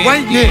you up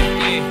right now.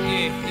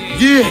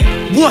 Yeah.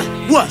 What?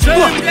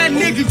 That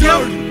nigga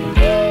dirty.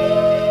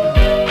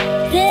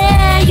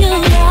 There you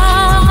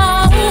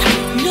are,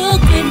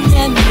 looking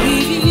at me.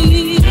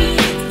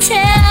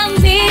 Tell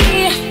me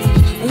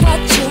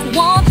what you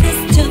want this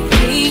to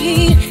be.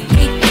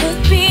 It could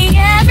be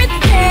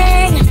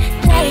everything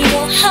that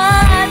your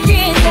heart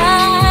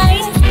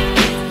desires.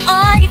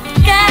 All you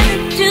gotta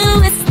do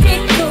is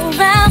stick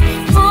around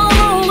for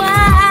a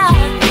while.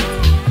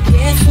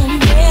 There's so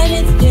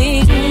many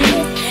things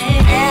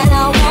that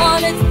I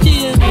wanna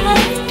do.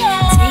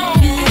 Take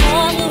you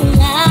all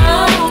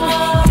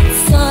around.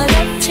 It's all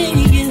up to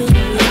you.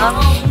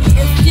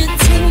 If you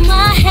take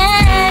my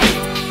hand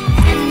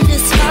and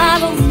just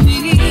follow me,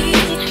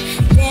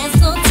 there's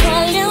no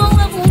telling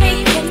what we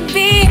can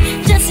be,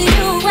 just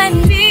you and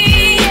me,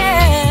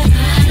 yeah.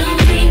 I don't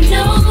need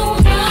no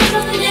one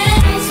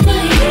else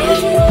but you.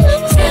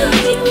 Tell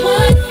me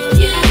what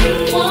you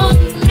want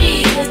me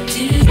to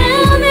do.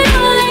 Tell me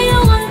what you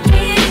want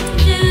me to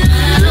do.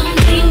 I don't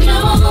need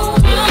no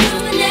one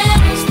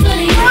else but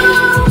you.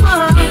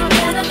 You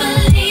gotta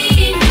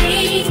believe me,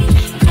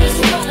 'cause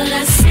what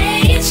I say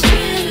is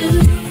true.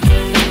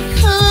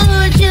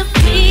 Could you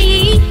be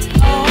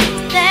all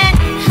that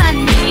I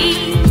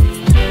need?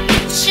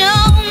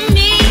 Show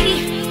me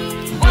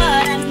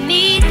what I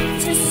need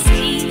to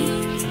see.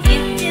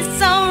 If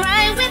it's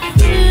alright with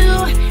you,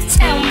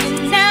 tell me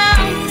now,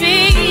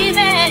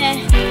 baby.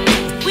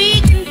 We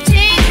can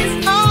take this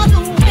all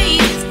the way.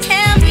 Just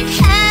tell me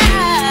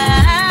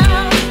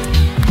how.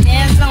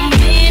 There's so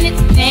many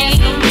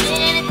things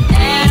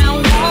that I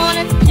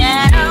wanna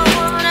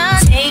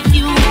take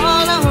you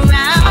all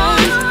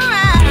around.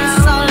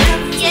 It's all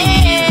up,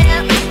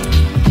 yeah.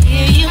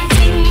 Here you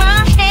take my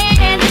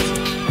hand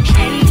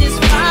and just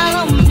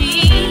follow me.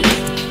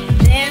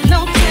 There's no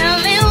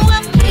telling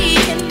what we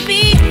can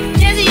be,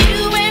 just you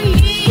and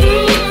me.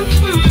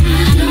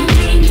 I don't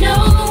need no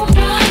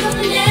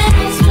one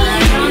else, but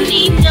I don't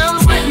need no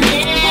one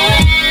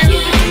else.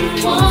 You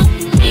want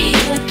me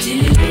to do,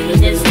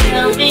 just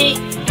tell me.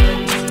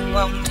 I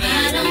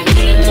don't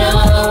need no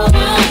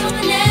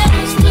one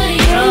else but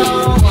you.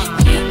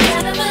 You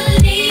gotta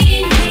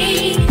believe me,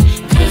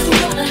 'cause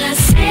what I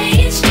say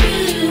is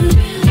true.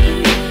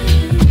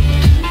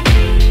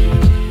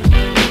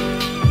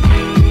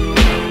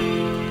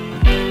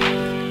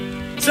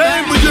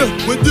 Same with you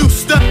when you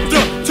stepped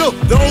up to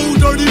the old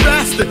dirty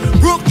bastard.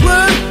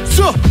 Brooklyn,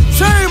 so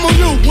shame on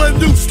you when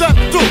you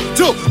stepped up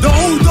to the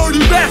old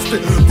dirty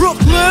bastard.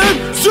 Brooklyn,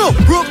 so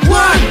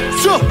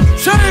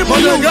shame on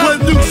you when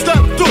you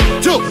stepped up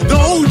to the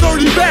old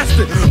dirty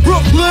bastard.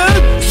 Brooklyn,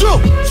 so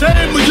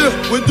shame on you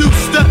when you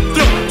stepped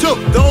up to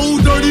the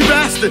old dirty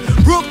bastard.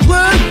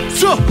 Brooklyn,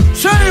 so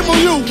shame on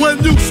you when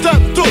you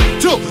stepped up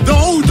to the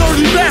old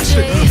dirty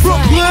bastard.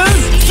 Brooklyn,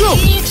 so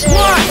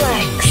what?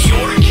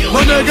 You're killing My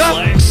him, nigga.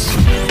 Flex.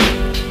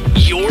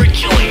 You're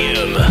killing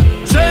him.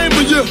 Shame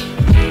with you.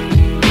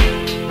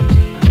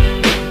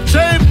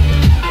 Shame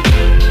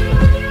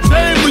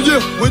with you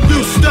when you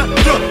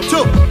stepped up to.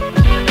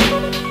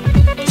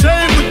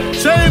 Shame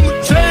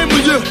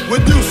with you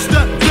when you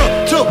stepped up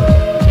to.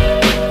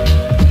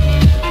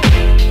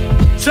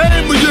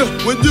 Shame with you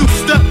when you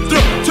stepped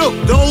up to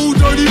the old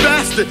dirty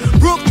bastard.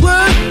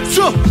 Brooklyn,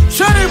 so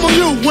shame on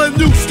you when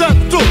you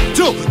stepped up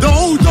to the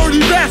old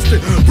dirty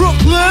bastard.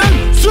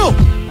 Brooklyn, so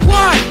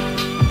why?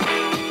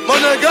 My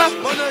nigga.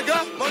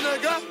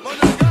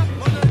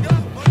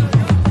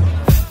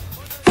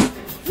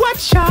 What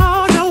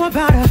y'all know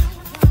about a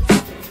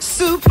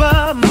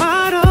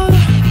supermodel?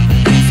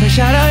 Fresh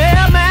out of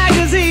Air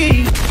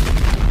magazine.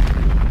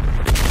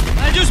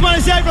 I just want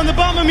to say from the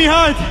bottom of my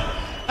heart,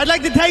 I'd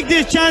like to take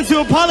this chance to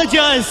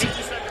apologize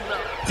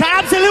to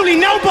absolutely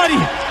nobody.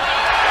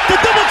 The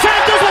double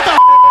champ does what the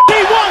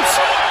he wants.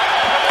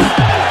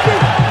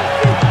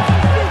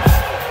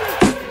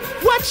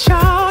 What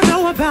y'all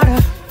know about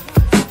a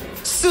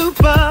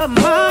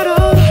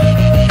supermodel?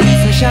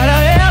 Fresh out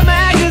of Air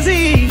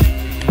magazine.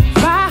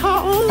 Buy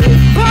her own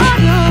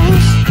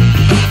bottles.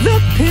 The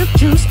pimp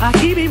juice, I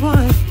keep it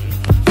one.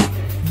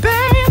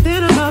 Better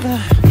than a mother.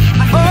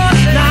 Oh,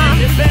 nah.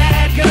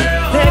 Bad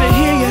girl. Let me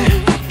hear ya.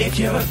 If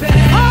you're a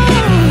bad girl.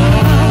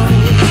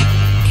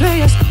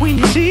 Players, when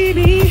you see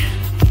me,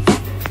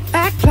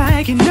 act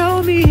like you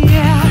know me,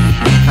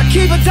 yeah. I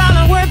keep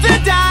 $1 worth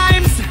of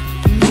dimes.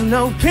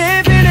 No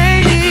pimping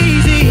ain't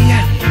easy.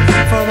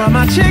 For all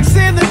my chicks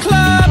in the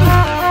club,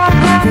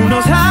 who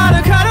knows how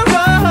to cut a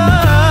rug?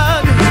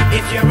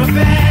 If you're a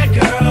bad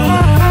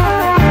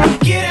girl,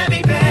 get at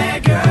me,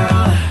 bad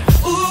girl.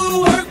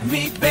 Ooh, work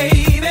me,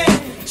 baby.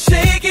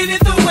 Shaking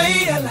it the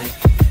way I like.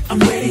 I'm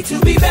ready to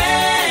be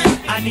bad.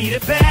 I need a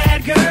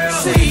bad girl.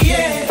 Say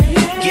yeah,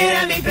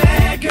 get at me,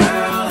 bad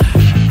girl.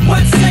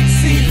 What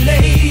sexy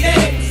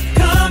ladies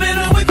coming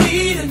on with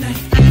me tonight?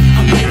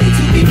 I'm ready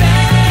to be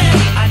bad.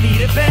 I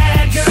need a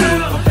bad girl.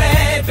 Super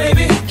bad,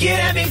 baby. Get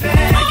at me,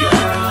 bad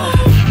girl.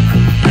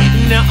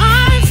 Now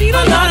I've seen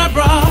a lot of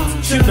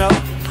bras, you know,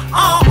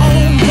 all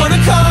on one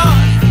accord.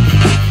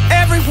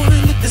 Everyone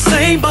with the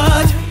same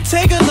budget.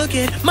 Take a look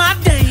at my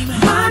dame.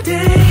 My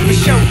dame.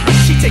 Show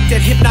she take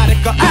that hypnotic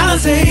or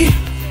Alizé.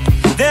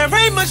 There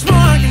ain't much more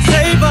I can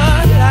say,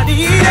 but I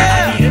need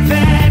a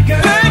bad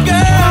girl. Bad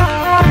girl.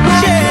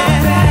 Yeah.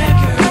 Bad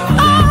girl.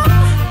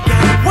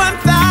 Got 1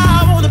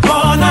 thou on the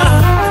bar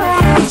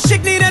now.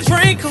 Chick need a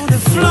drink on the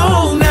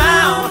floor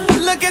now.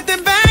 Look at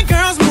them bad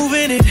girls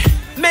moving it,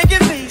 making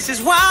faces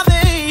while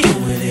they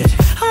doing it.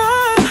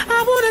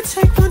 I wanna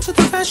take one to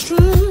the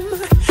restroom.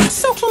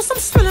 So close, I'm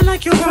smelling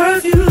like your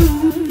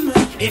perfume.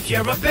 If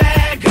you're a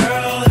bad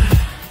girl,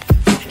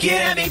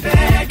 get at me,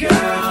 bad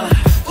girl.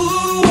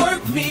 Ooh,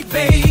 work me,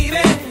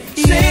 baby.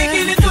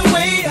 Shaking it the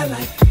way I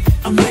like.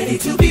 I'm ready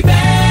to be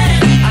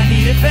bad. I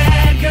need a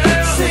bad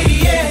girl. Say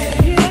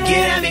yeah,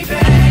 get at me,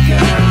 bad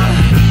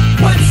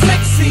girl. What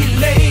sexy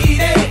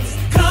ladies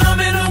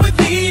coming on with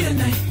me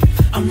tonight?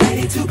 I'm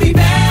ready to be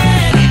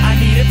bad. I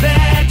need a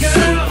bad girl.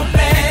 Super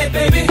bad,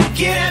 baby.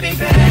 Get at me,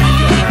 bad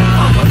girl.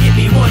 Give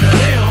me one of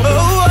them.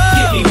 Oh,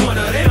 give me one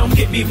of them.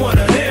 Give me one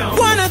of them.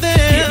 One of them.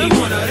 Give me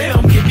one of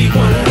them. Give me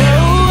one of them.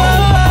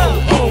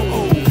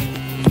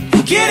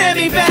 Get at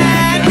me,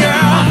 bad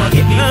girl.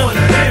 Give me one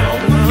of them.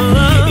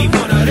 Give me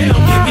one of them.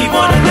 Give me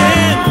one of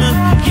them.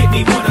 Give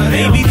me one of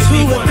them. Maybe 2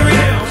 or 3.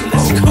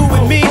 That's cool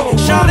with me.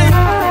 Shout it.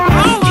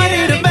 Get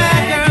at a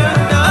bad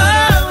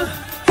girl.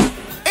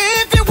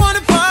 If you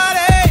wanna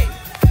party,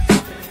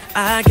 I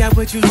got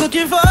what you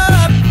looking for.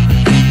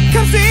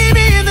 Come see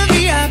me in the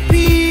VIP.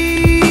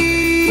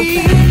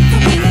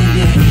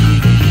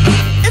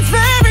 It's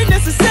very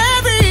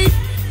necessary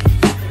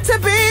to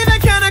be the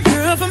kind of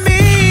girl for me.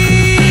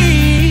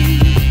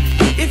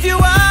 If you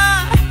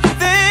are,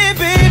 then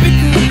baby,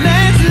 girl,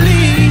 let's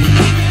leave.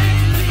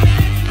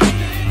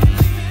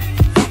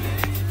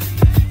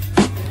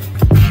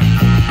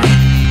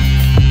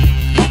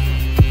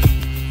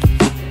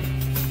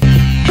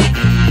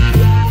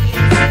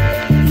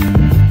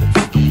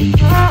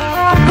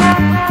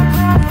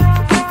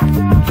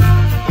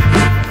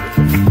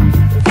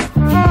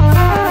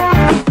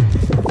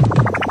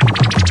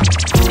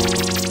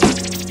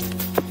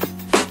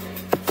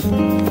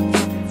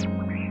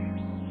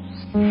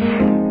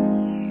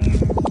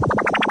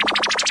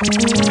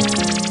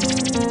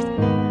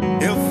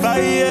 If I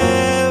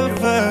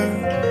ever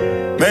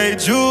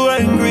made you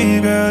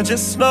angry, girl,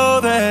 just know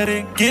that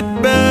it get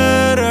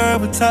better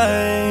with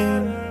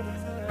time.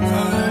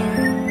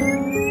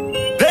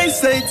 They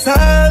say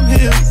time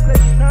heals.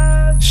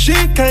 She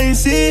can't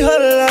see her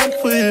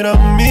life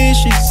without me.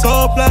 She's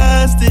so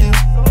plastic.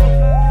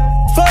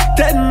 Fuck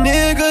that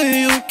nigga,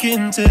 you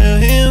can tell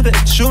him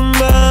that you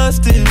mine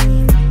still.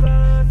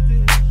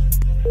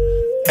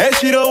 And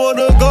she don't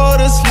wanna go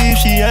to sleep,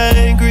 she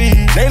angry.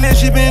 Lately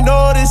she been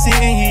noticing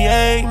he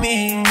ain't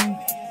me.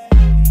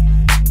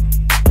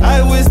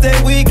 I wish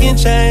that we can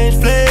change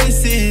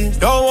places.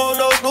 Don't want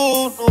no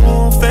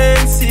new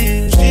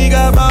faces. She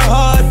got my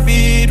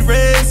heartbeat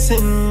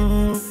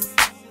racing.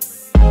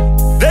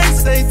 They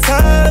say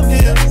time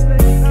heals.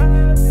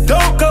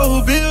 Don't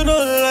go build no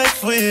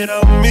life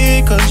without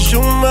me, cause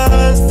you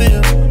mine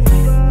still.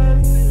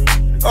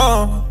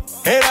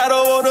 And I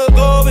don't wanna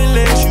go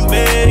unless you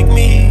make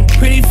me.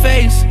 Pretty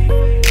face,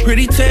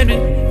 pretty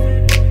tempting,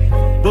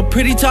 but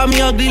pretty taught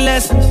me ugly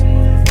lessons.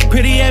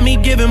 Pretty had me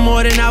giving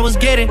more than I was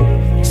getting.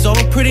 So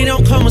pretty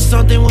don't come with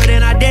something, well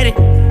then I did it.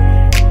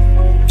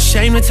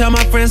 Shame to tell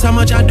my friends how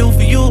much I do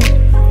for you,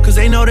 cause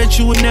they know that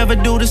you would never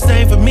do the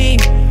same for me.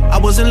 I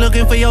wasn't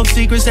looking for your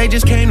secrets, they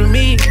just came to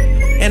me.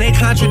 And they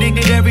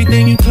contradicted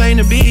everything you claim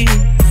to be.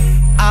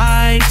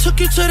 I took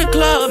you to the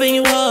club and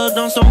you hugged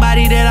on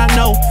somebody that I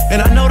know.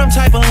 And I know them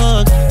type of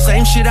hugs.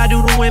 Same shit I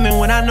do to women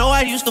when I know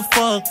I used to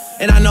fuck.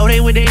 And I know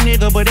they with they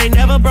nigga, but they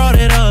never brought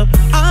it up.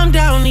 I'm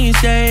down these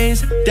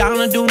days, down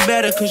to do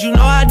better, cause you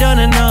know I done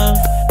enough.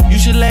 You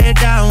should lay it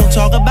down,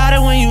 talk about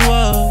it when you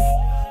up.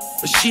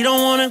 But she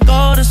don't wanna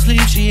go to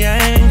sleep, she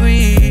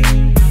angry.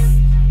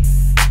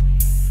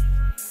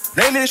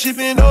 Lately she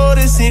been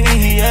noticing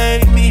he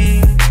ain't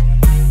me.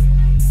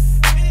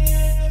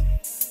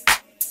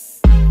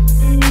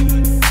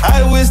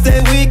 I wish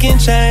that we can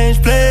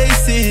change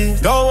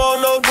places. Don't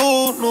want no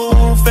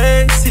new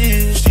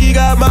faces. She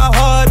got my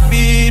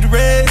heartbeat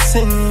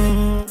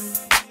racing.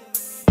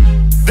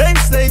 They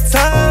say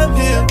time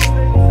heals.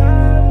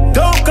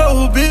 Don't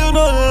go build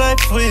no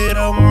life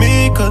without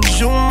me, cause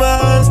you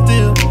mine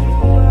still.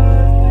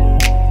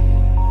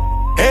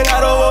 And I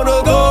don't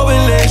wanna go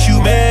unless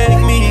you make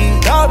me.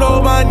 Down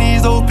on my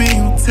knees, open,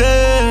 you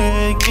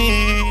take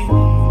me.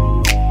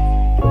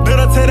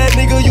 Better tell that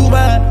nigga you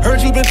mine.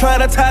 Heard you you been trying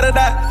to tie the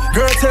knot.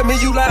 Girl, tell me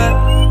you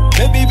lying.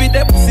 Let me beat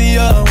that pussy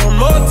up one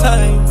more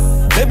time.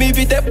 Let me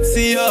beat that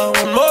pussy up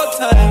one more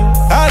time.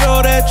 I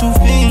know that you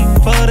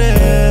fiend for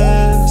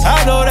this.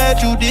 I know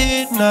that you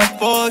did not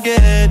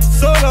forget.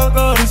 So don't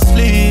go to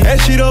sleep. And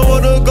she don't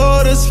wanna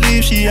go to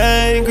sleep, she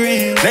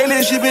angry.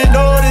 Lately she been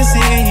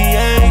noticing he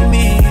ain't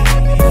me.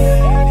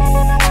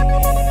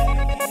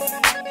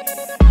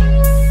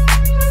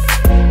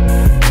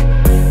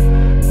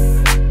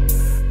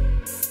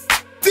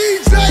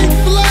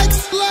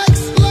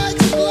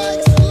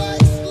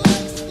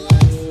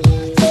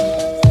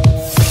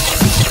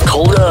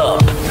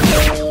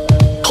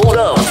 Hold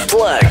up,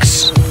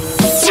 Flex.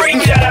 Bring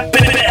that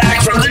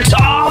back from the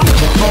top. You're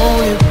the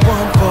only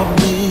one for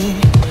me.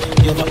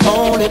 You're the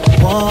only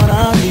one I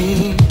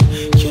need.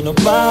 Can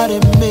nobody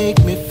make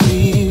me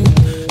feel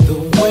the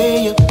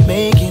way you're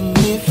making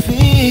me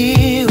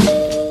feel?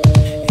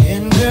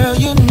 And girl,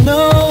 you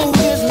know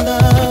this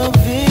love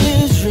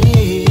is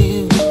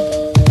real.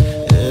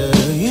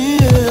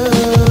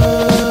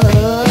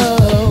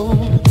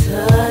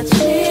 Touch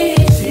me,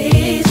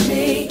 tease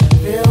me,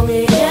 feel me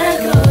and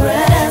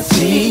caress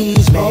me.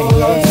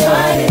 Hold on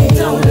tight and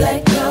don't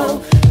let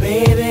go.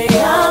 Baby,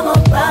 I'm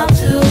about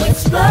to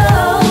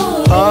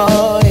explode.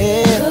 Oh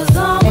yeah. 'Cause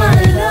all my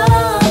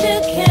love you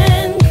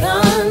can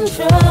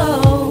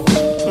control.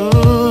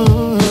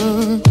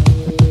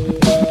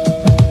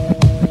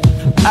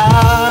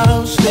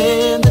 I'll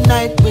spend the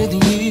night with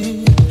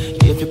you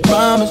if you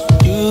promise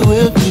you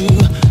will do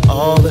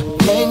all the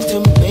things to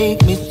make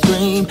me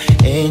scream.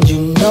 And you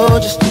know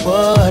just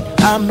what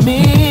I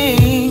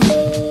mean.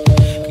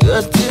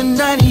 'Cause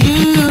tonight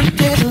you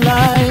taste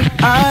like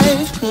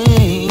ice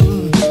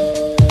cream.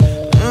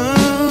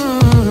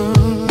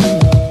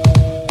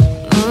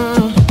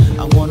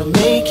 I wanna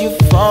make you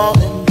fall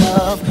in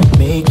love,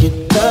 make you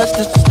touch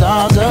the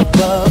stars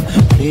above.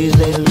 Please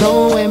lay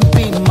low and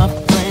be my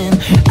friend.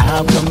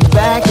 I'll come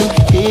back and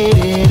hit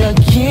it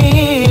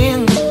again.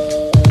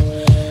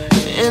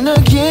 And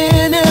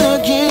again and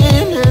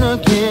again and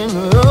again.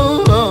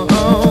 Oh, oh,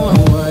 oh,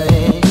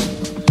 yeah.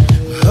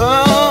 Oh,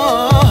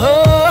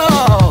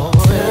 oh,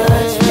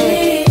 Touch me,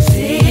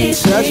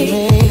 tease touch me, me,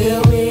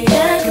 feel me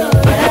and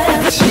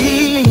caress me.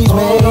 tease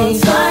Hold on me.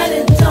 tight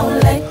and don't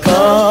let go. Oh,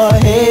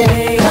 yeah.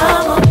 Baby,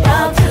 I'm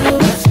about to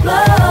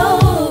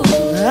explode.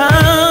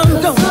 I'm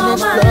 'Cause gonna all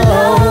my explode.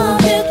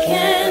 love you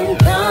can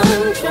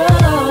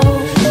control.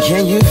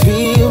 Can you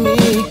feel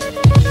me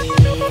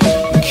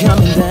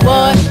coming down?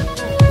 Boy,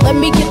 let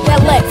me get that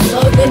Lex,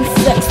 love and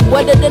sex,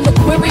 wetter than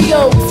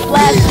Aquarium,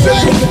 splashing,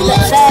 niggas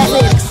that's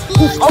having.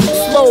 Off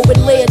slow with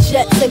layer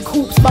jets and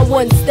coops, my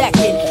one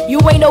stacking. You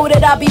ain't know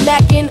that I be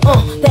macking,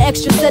 the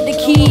extra set of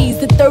keys,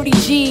 the 30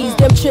 G's,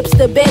 them trips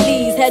to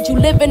Bentley's, had you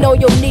living on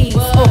your knees,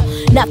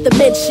 not to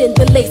mention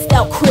the laced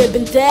out crib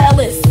in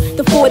Dallas,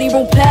 the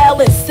 40-room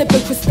palace,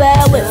 sipping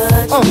Crystallis,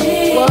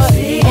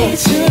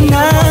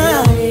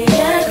 Tonight.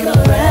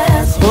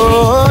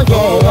 Oh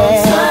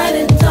yeah. Tight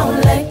and don't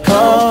let go.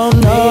 Oh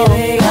no.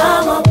 Baby,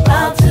 I'm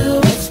about to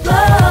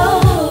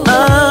explode.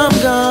 I'm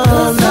gonna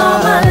 'Cause all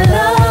my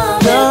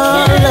love you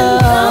can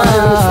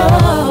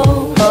control.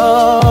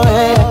 Oh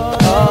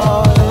yeah.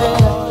 Oh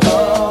yeah.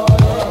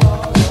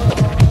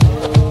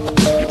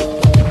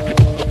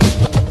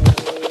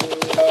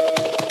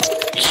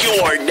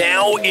 You're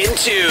now in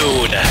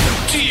tune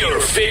to your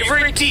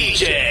favorite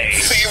DJ.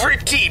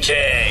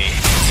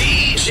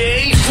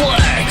 DJ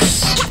Flex.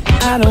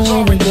 I don't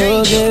wanna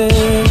go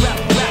there.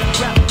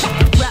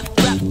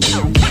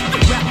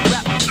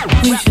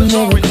 We should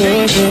never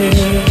go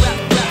there.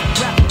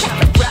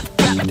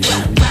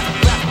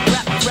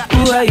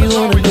 Why you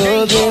wanna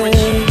go there?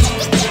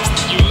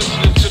 You're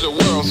listening to the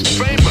world's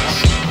famous.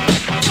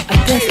 I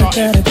guess I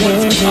gotta go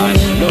there. I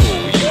know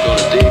you're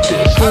gonna dig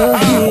this. You're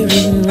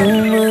hearing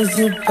rumors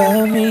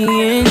about me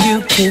and you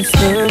can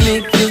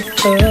stomach the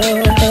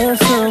thought of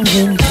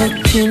someone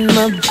touching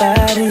my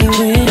body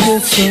when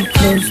you're so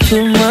close to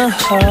my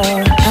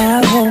heart.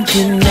 I won't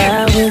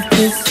deny what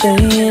they're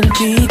saying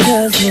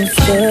because most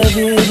of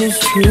it is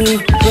true,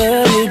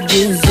 but it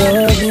was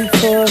all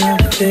before I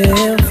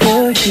fell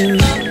for you.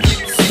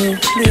 So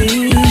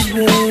please,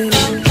 babe,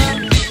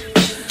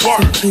 so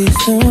please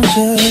don't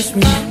judge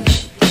me,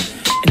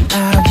 and I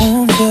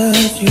won't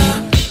judge you.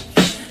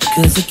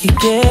 'Cause it could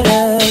get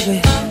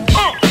ugly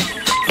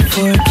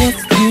before it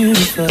gets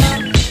beautiful.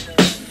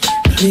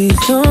 Please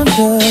don't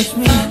judge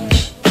me,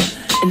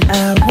 and I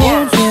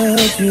won't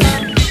judge you.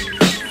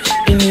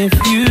 And if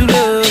you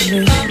love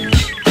me,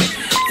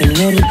 then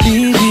let it be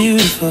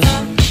beautiful.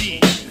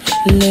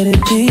 Let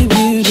it be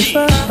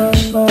beautiful.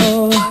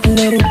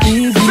 Let it be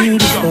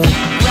beautiful.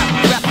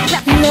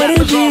 Let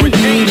it be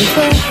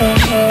beautiful.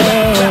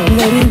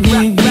 Let it be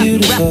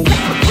beautiful.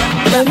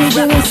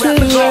 Everything I say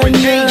right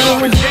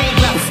now,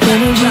 it's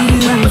gonna be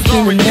another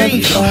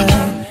fight.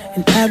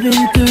 And I've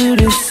been through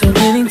this so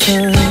many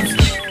times.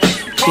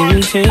 Can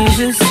we change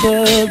the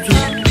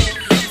subject?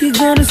 You're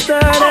gonna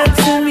start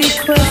asking me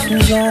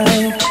questions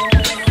like,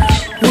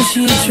 was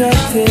she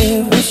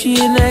attractive? Was she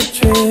an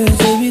actress?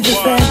 Maybe the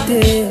fact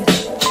is,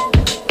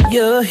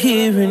 You're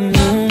hearing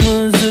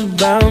rumors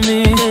about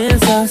me,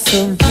 and saw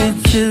some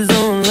pictures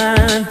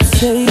online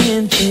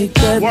saying they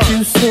got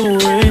you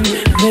soaring,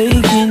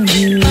 making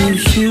you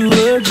wish you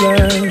were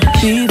blind.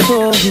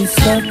 Before we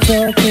start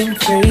talking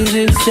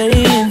crazy,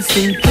 saying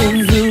some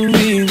things that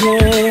we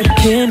read,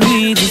 can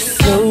we just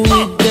slow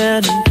it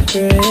down and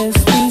press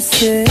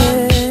reset?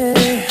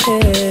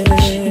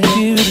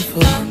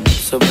 Beautiful,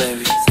 so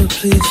baby, so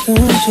please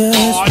don't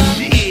judge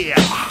me.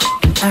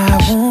 I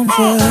won't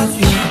judge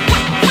you.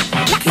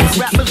 Cause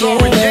it can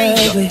get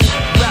ugly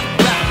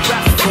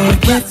before it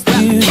gets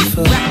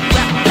beautiful.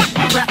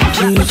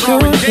 Please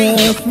don't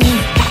judge me,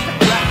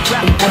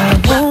 and I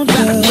won't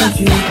judge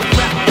you.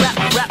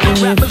 And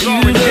if you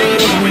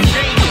love me,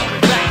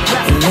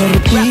 let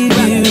it be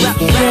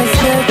beautiful. Just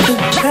let the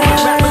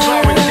past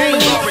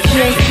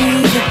just be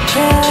the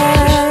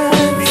past.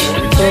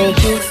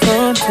 Focus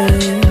on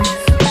things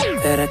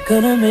that are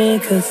gonna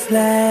make us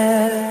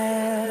laugh.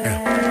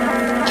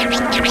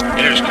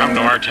 It has come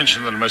to our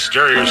attention that a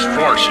mysterious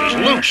force is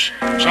loose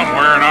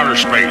somewhere in outer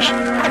space.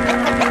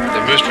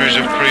 The mysteries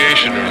of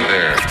creation are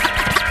there.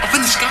 Up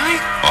in the sky?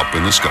 Up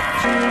in the sky.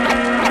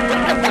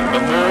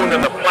 The moon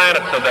and the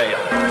planets are there,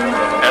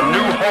 and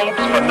new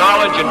hopes for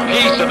knowledge and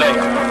peace are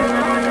there.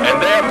 And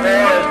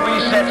therefore, as we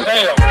set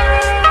sail,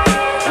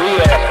 we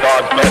ask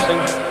God's blessing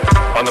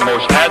on the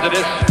most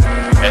hazardous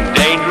and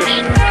dangerous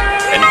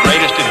and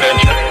greatest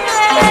adventure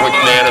on which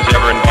man has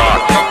ever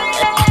embarked.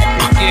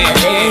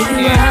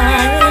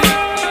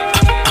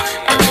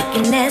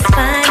 Looking as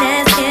fine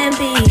as can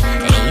be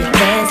in your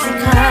fancy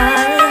car.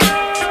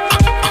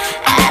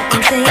 I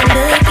can see you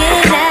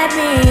looking at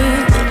me.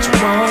 What you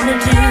wanna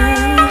do?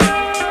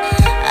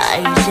 Are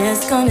you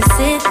just gonna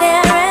sit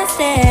there and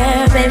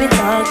stare? Baby,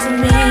 talk to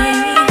me.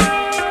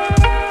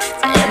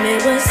 Tell me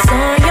what's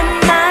on your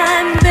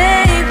mind,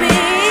 baby.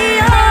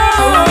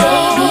 Oh,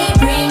 baby,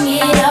 bring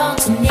it all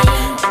to me.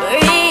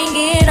 Bring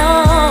it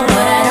on.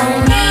 But I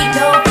don't need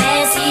no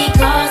fancy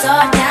cars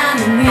or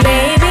diamond rings.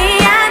 Baby,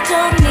 I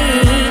don't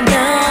need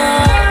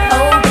none.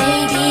 Oh,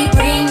 baby,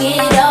 bring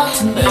it all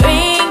to me.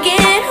 Bring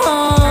it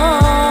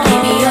home.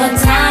 Give me your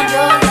time,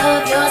 your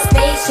love, your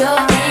space, your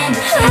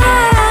energy.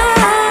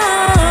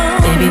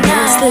 Baby,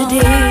 what's the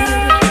deal?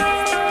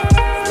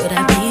 Would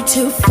I be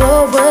too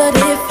forward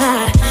if I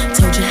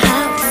told you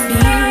how I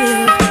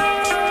feel?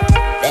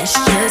 That's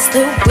just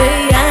the way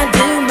I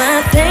do my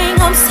thing.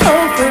 I'm so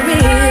for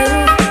real.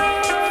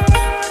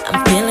 I'm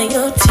feeling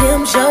your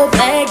Tim's, your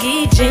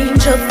baggy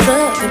jeans, your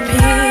thug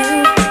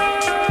appeal.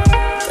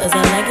 Cause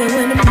I like it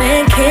when a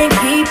man can't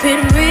keep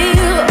it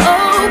real.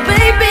 Oh,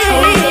 baby.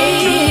 Oh,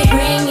 baby,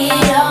 bring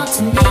it all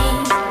to me.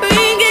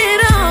 Bring it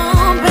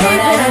on, baby. But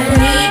I don't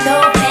need no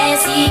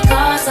fancy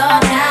cars or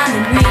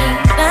diamond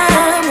rings.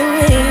 Diamond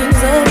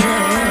rings, oh, no.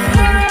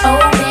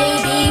 Oh,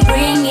 baby,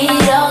 bring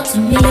it all to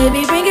me.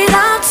 Baby, bring it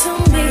all to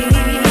me.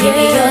 Give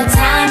me your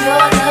time,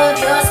 your love,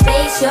 your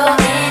space, your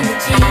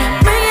energy.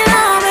 Bring it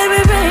on,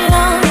 baby, bring it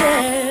on,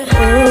 yeah.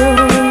 Oh,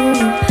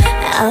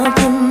 I'll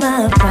put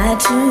my pride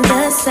to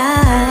the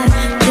side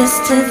just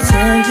to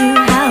tell you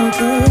how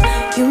good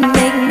you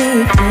make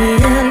me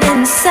feel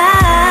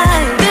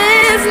inside.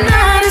 There's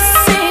not a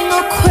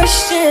single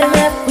question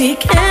that we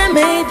can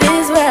make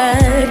this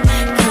right.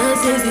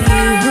 Cause it's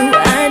you who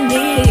I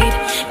need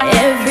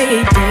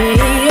every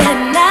day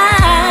and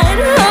night.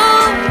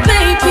 Oh,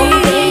 baby,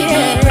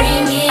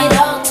 bring it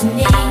all to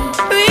me.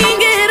 Bring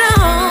it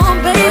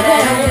on, baby. But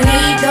I don't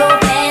need no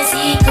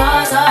fancy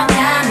cars or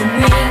diamond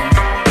rings.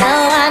 No,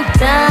 I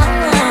don't.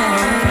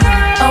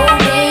 Oh,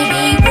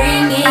 baby,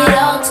 bring it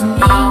all to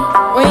me.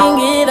 Bring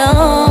it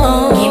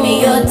on. Give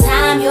me your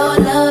time, your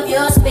love,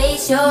 your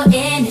space, your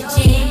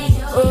energy.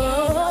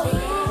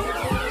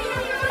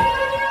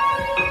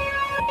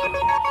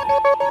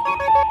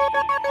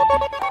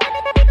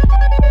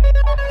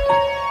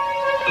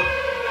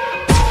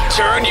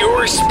 Turn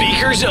your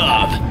speakers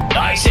up.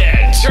 I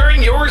said,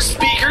 turn your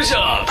speakers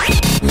up.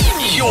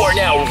 You are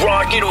now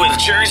rocking with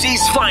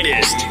Jersey's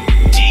finest,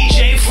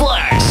 DJ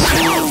Flex.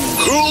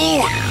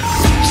 Who?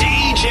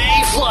 DJ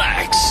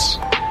Flex.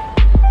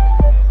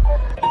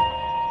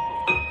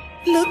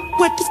 Look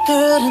what this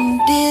girl done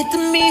did to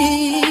me.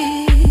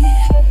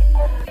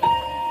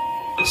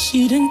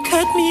 She done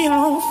cut me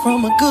off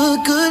from a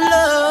good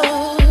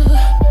love.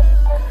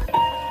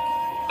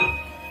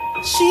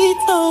 She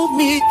told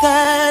me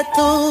that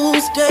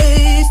those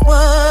days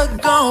were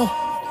gone.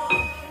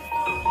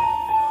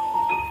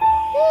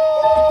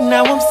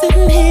 Now I'm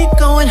sitting here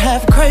going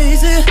half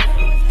crazy.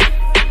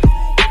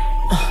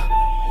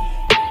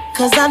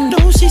 Cause I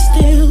know she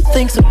still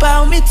thinks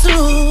about me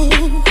too.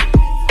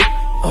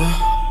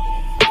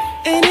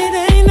 And it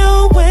ain't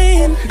no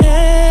way in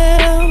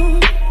hell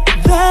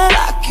that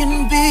I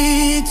can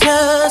be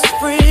just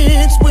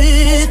friends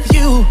with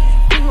you.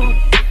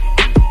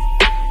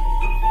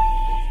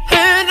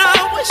 And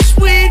I wish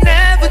we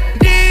never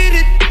did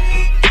it.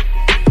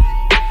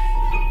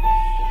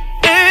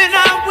 And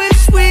I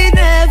wish we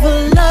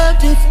never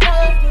loved it.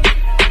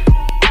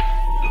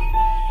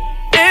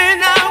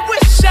 And I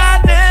wish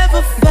I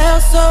never fell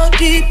so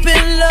deep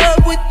in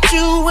love with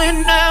you.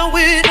 And now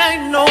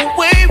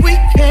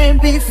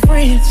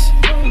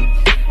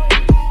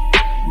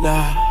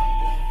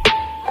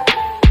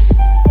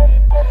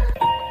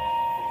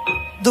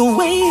The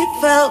way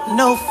it felt,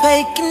 no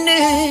faking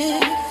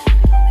it.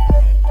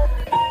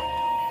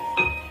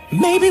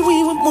 Maybe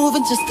we were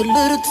moving just a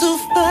little too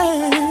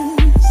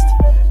fast.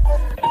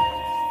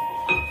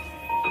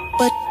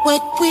 But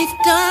what we've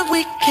done,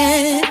 we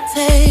can't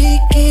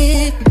take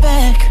it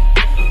back.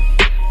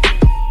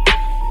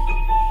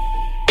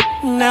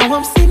 Now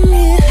I'm sitting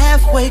here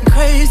halfway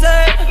crazy,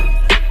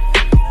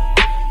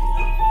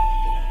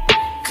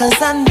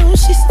 'cause I know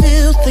she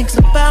still thinks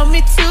about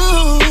me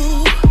too.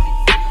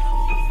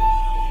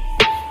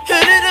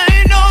 And it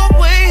ain't no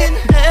way in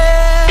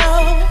hell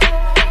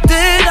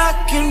that I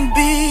can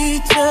be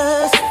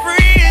just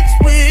friends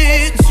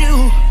with you.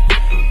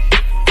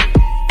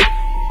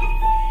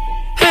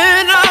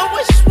 And I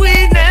wish we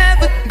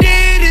never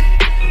did it.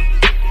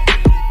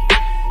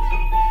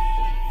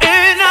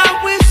 And I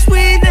wish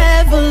we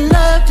never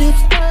loved it.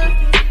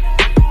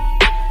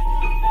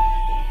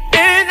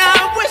 And I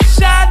wish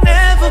I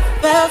never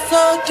felt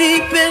so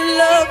deep in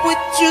love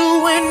with you.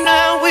 And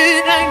now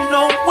it ain't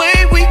no way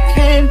we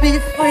can be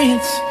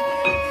friends.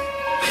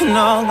 And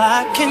all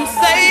I can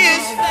say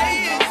is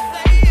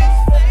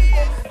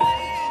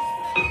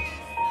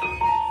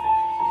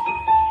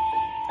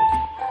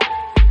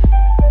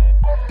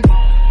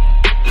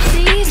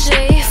DJ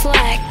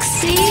Flex.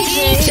 DJ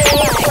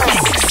Flex.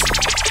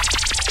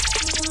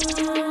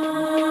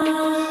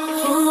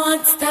 Who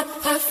wants that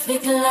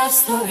perfect love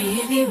story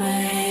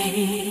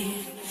anyway?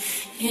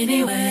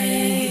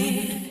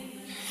 Anyway.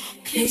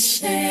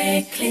 Cliche,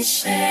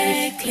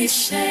 cliche,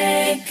 cliche,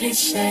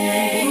 cliche.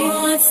 Who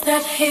wants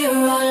that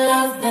hero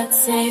love that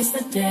saves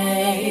the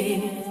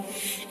day?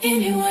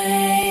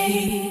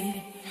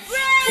 Anyway.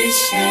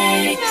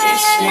 Cliche,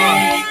 cliche,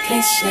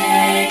 cliche,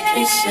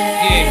 cliche.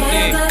 What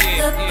about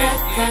the bad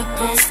that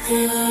goes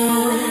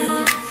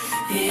good?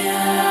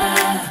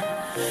 Yeah.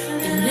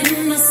 An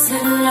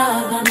innocent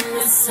love I'm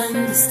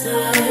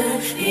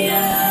misunderstood.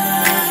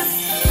 Yeah.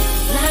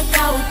 Like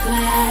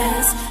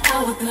hourglass,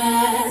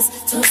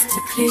 toast to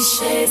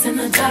cliches in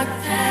the dark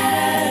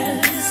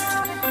past.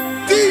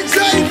 DJ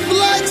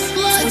Flex,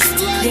 Flex, Toast to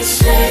Flex.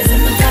 cliches in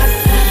the dark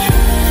past.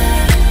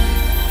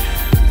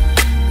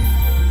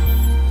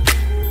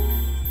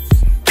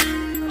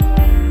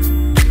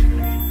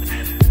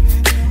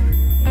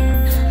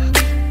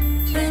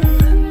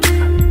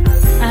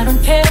 I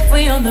don't care if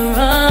we on the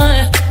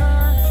run,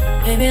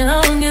 baby,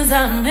 long as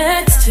I'm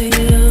next to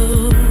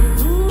you.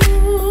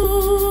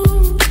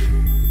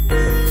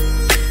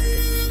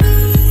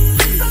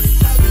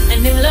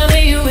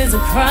 Is a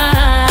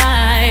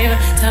crime.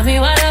 Tell me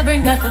why I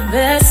bring out the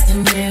best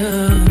in you.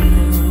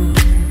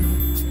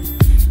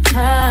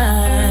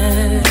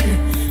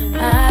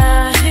 I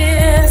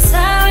hear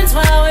sirens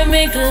while we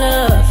make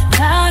love,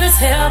 loud as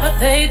hell, but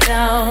they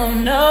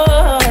don't know.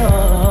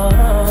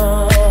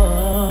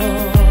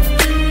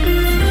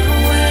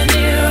 Nowhere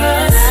near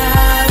us.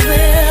 I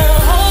will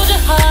hold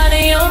your heart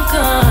and your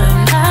gun.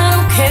 I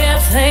don't care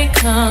if they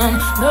come.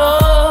 No.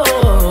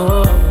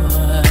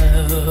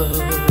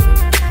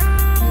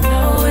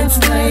 It's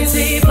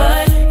crazy,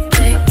 but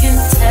they can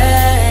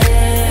take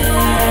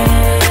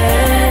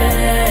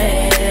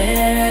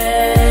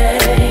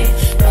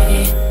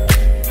me.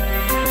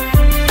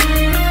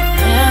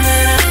 Now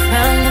that I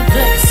found the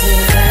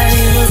places that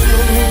he was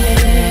moving,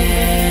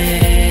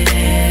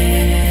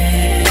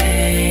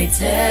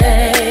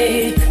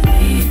 take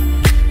me.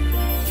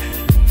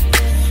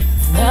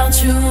 Without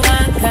you, I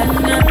got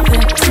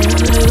nothing to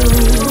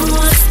lose.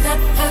 What's that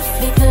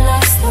perfect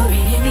love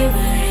story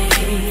anyway?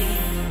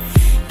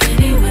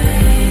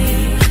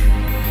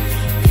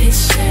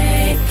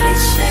 Cliche,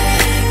 cliche,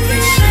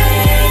 cliche,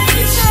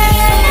 cliche.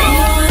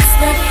 What's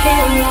that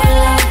hero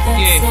love that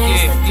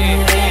saves the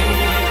day?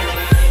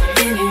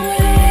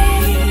 Anyway,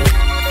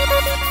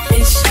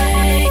 cliche,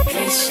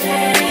 cliche,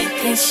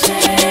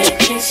 cliche,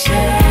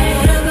 cliche.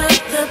 What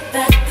about the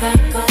bad that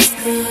goes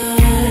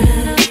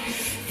good?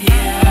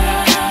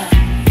 Yeah,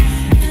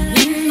 an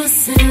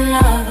innocent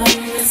love I'm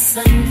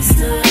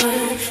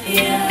misunderstood.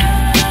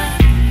 Yeah,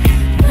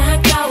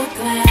 like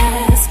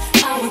hourglass,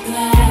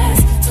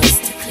 toast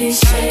to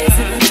cliches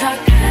in the dark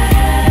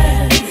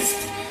past.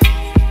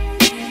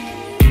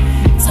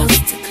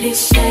 Toast to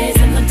cliches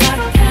in the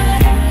dark past.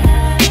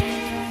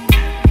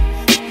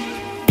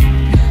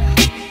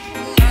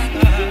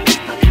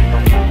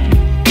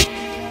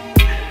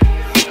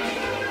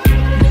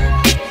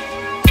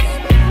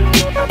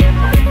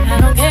 I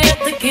don't care if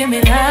they give me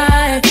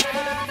life,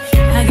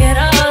 I get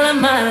all of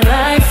my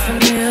life from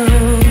you.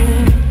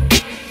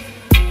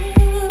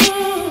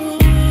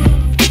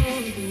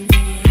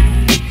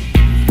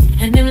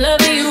 And if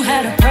loving you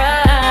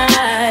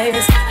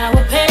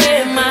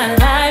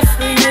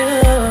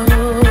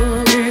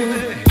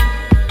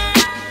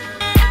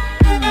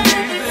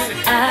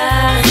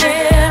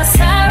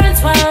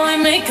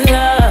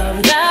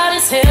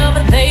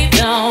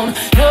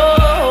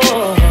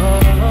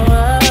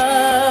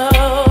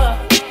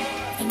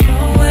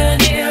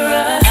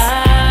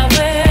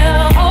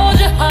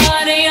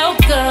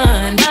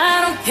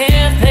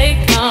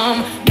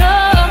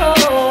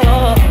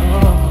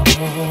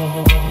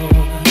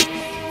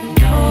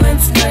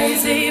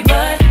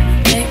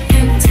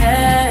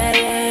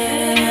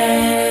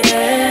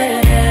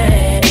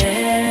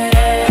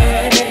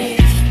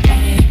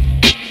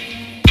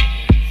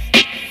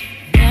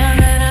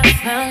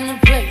found the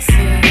place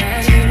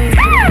that you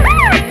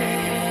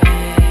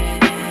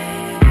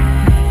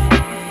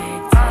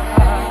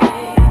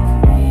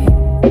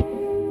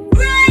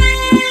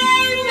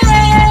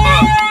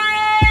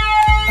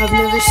I've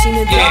never seen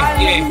a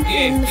diamond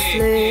in the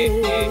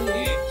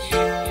flesh.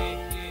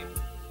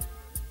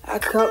 I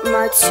cut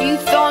my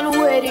teeth on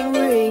wedding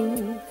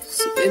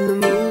rings in the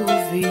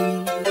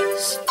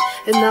movies,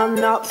 and I'm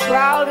not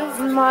proud of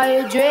my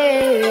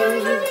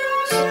address.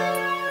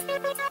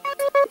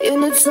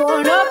 In a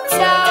torn up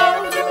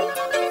town,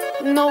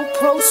 no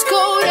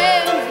postcode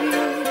envy,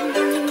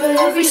 but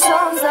every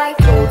song's like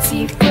gold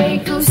teeth, grey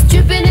goose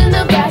dripping in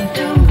the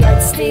bathroom,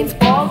 bloodstains,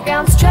 ball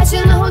gowns, trash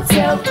in the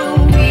hotel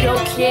room. We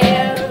don't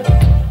care.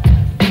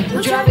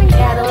 We're driving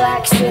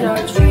Cadillacs in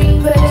our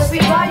dreams, but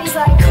everybody's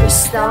like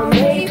crystal,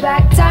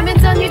 Maybach,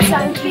 diamonds on your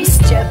timepiece,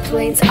 jet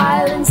planes,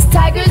 islands,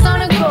 tigers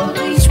on a gold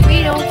leash.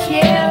 We don't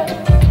care.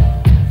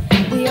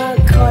 We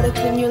aren't caught up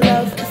in your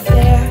love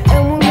affair,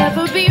 and we'll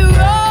never be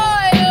royal.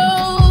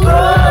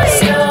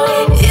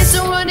 It's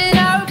a run in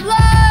our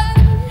blood.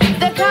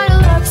 That kind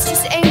of love's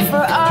just ain't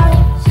for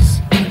us.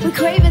 We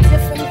crave a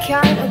different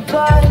kind of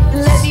buzz.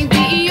 Let me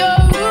be your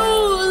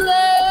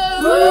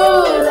ruler.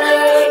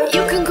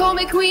 You can call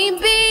me Queen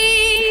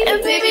Bee,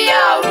 and baby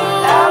I'll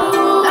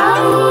rule.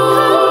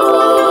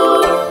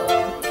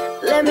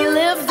 Let me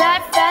live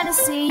that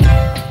fantasy.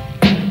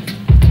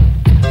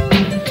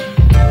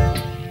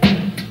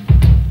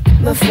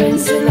 My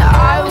friends and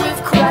I,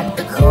 we've cracked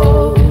the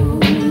code.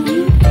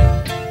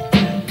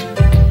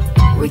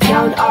 We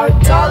count our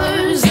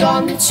dollars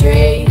on the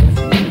train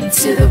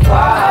to the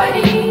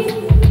party,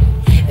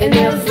 and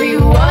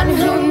everyone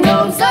who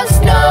knows us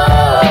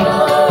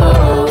knows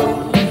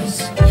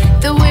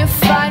that we're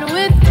fine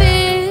with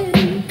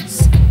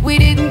this. We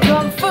didn't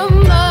come for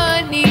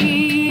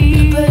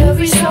money, but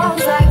every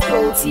song's like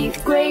gold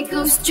teeth, grey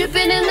goose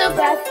dripping in the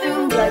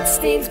bathroom,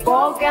 bloodstains,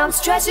 ball gowns,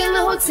 trash in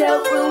the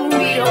hotel room.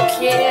 We don't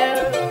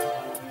care.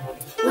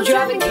 We're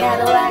driving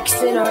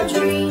Cadillacs in our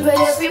dreams, but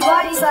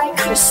everybody's like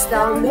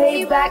crystal,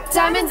 Maybach,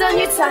 diamonds on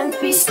your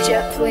timepiece,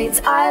 jet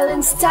planes,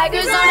 islands,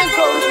 tigers on a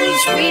gold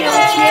leash. We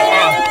don't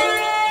care.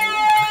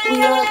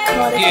 We aren't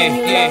caught up in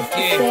your love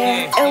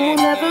affair, and we'll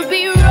never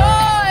be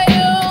royal.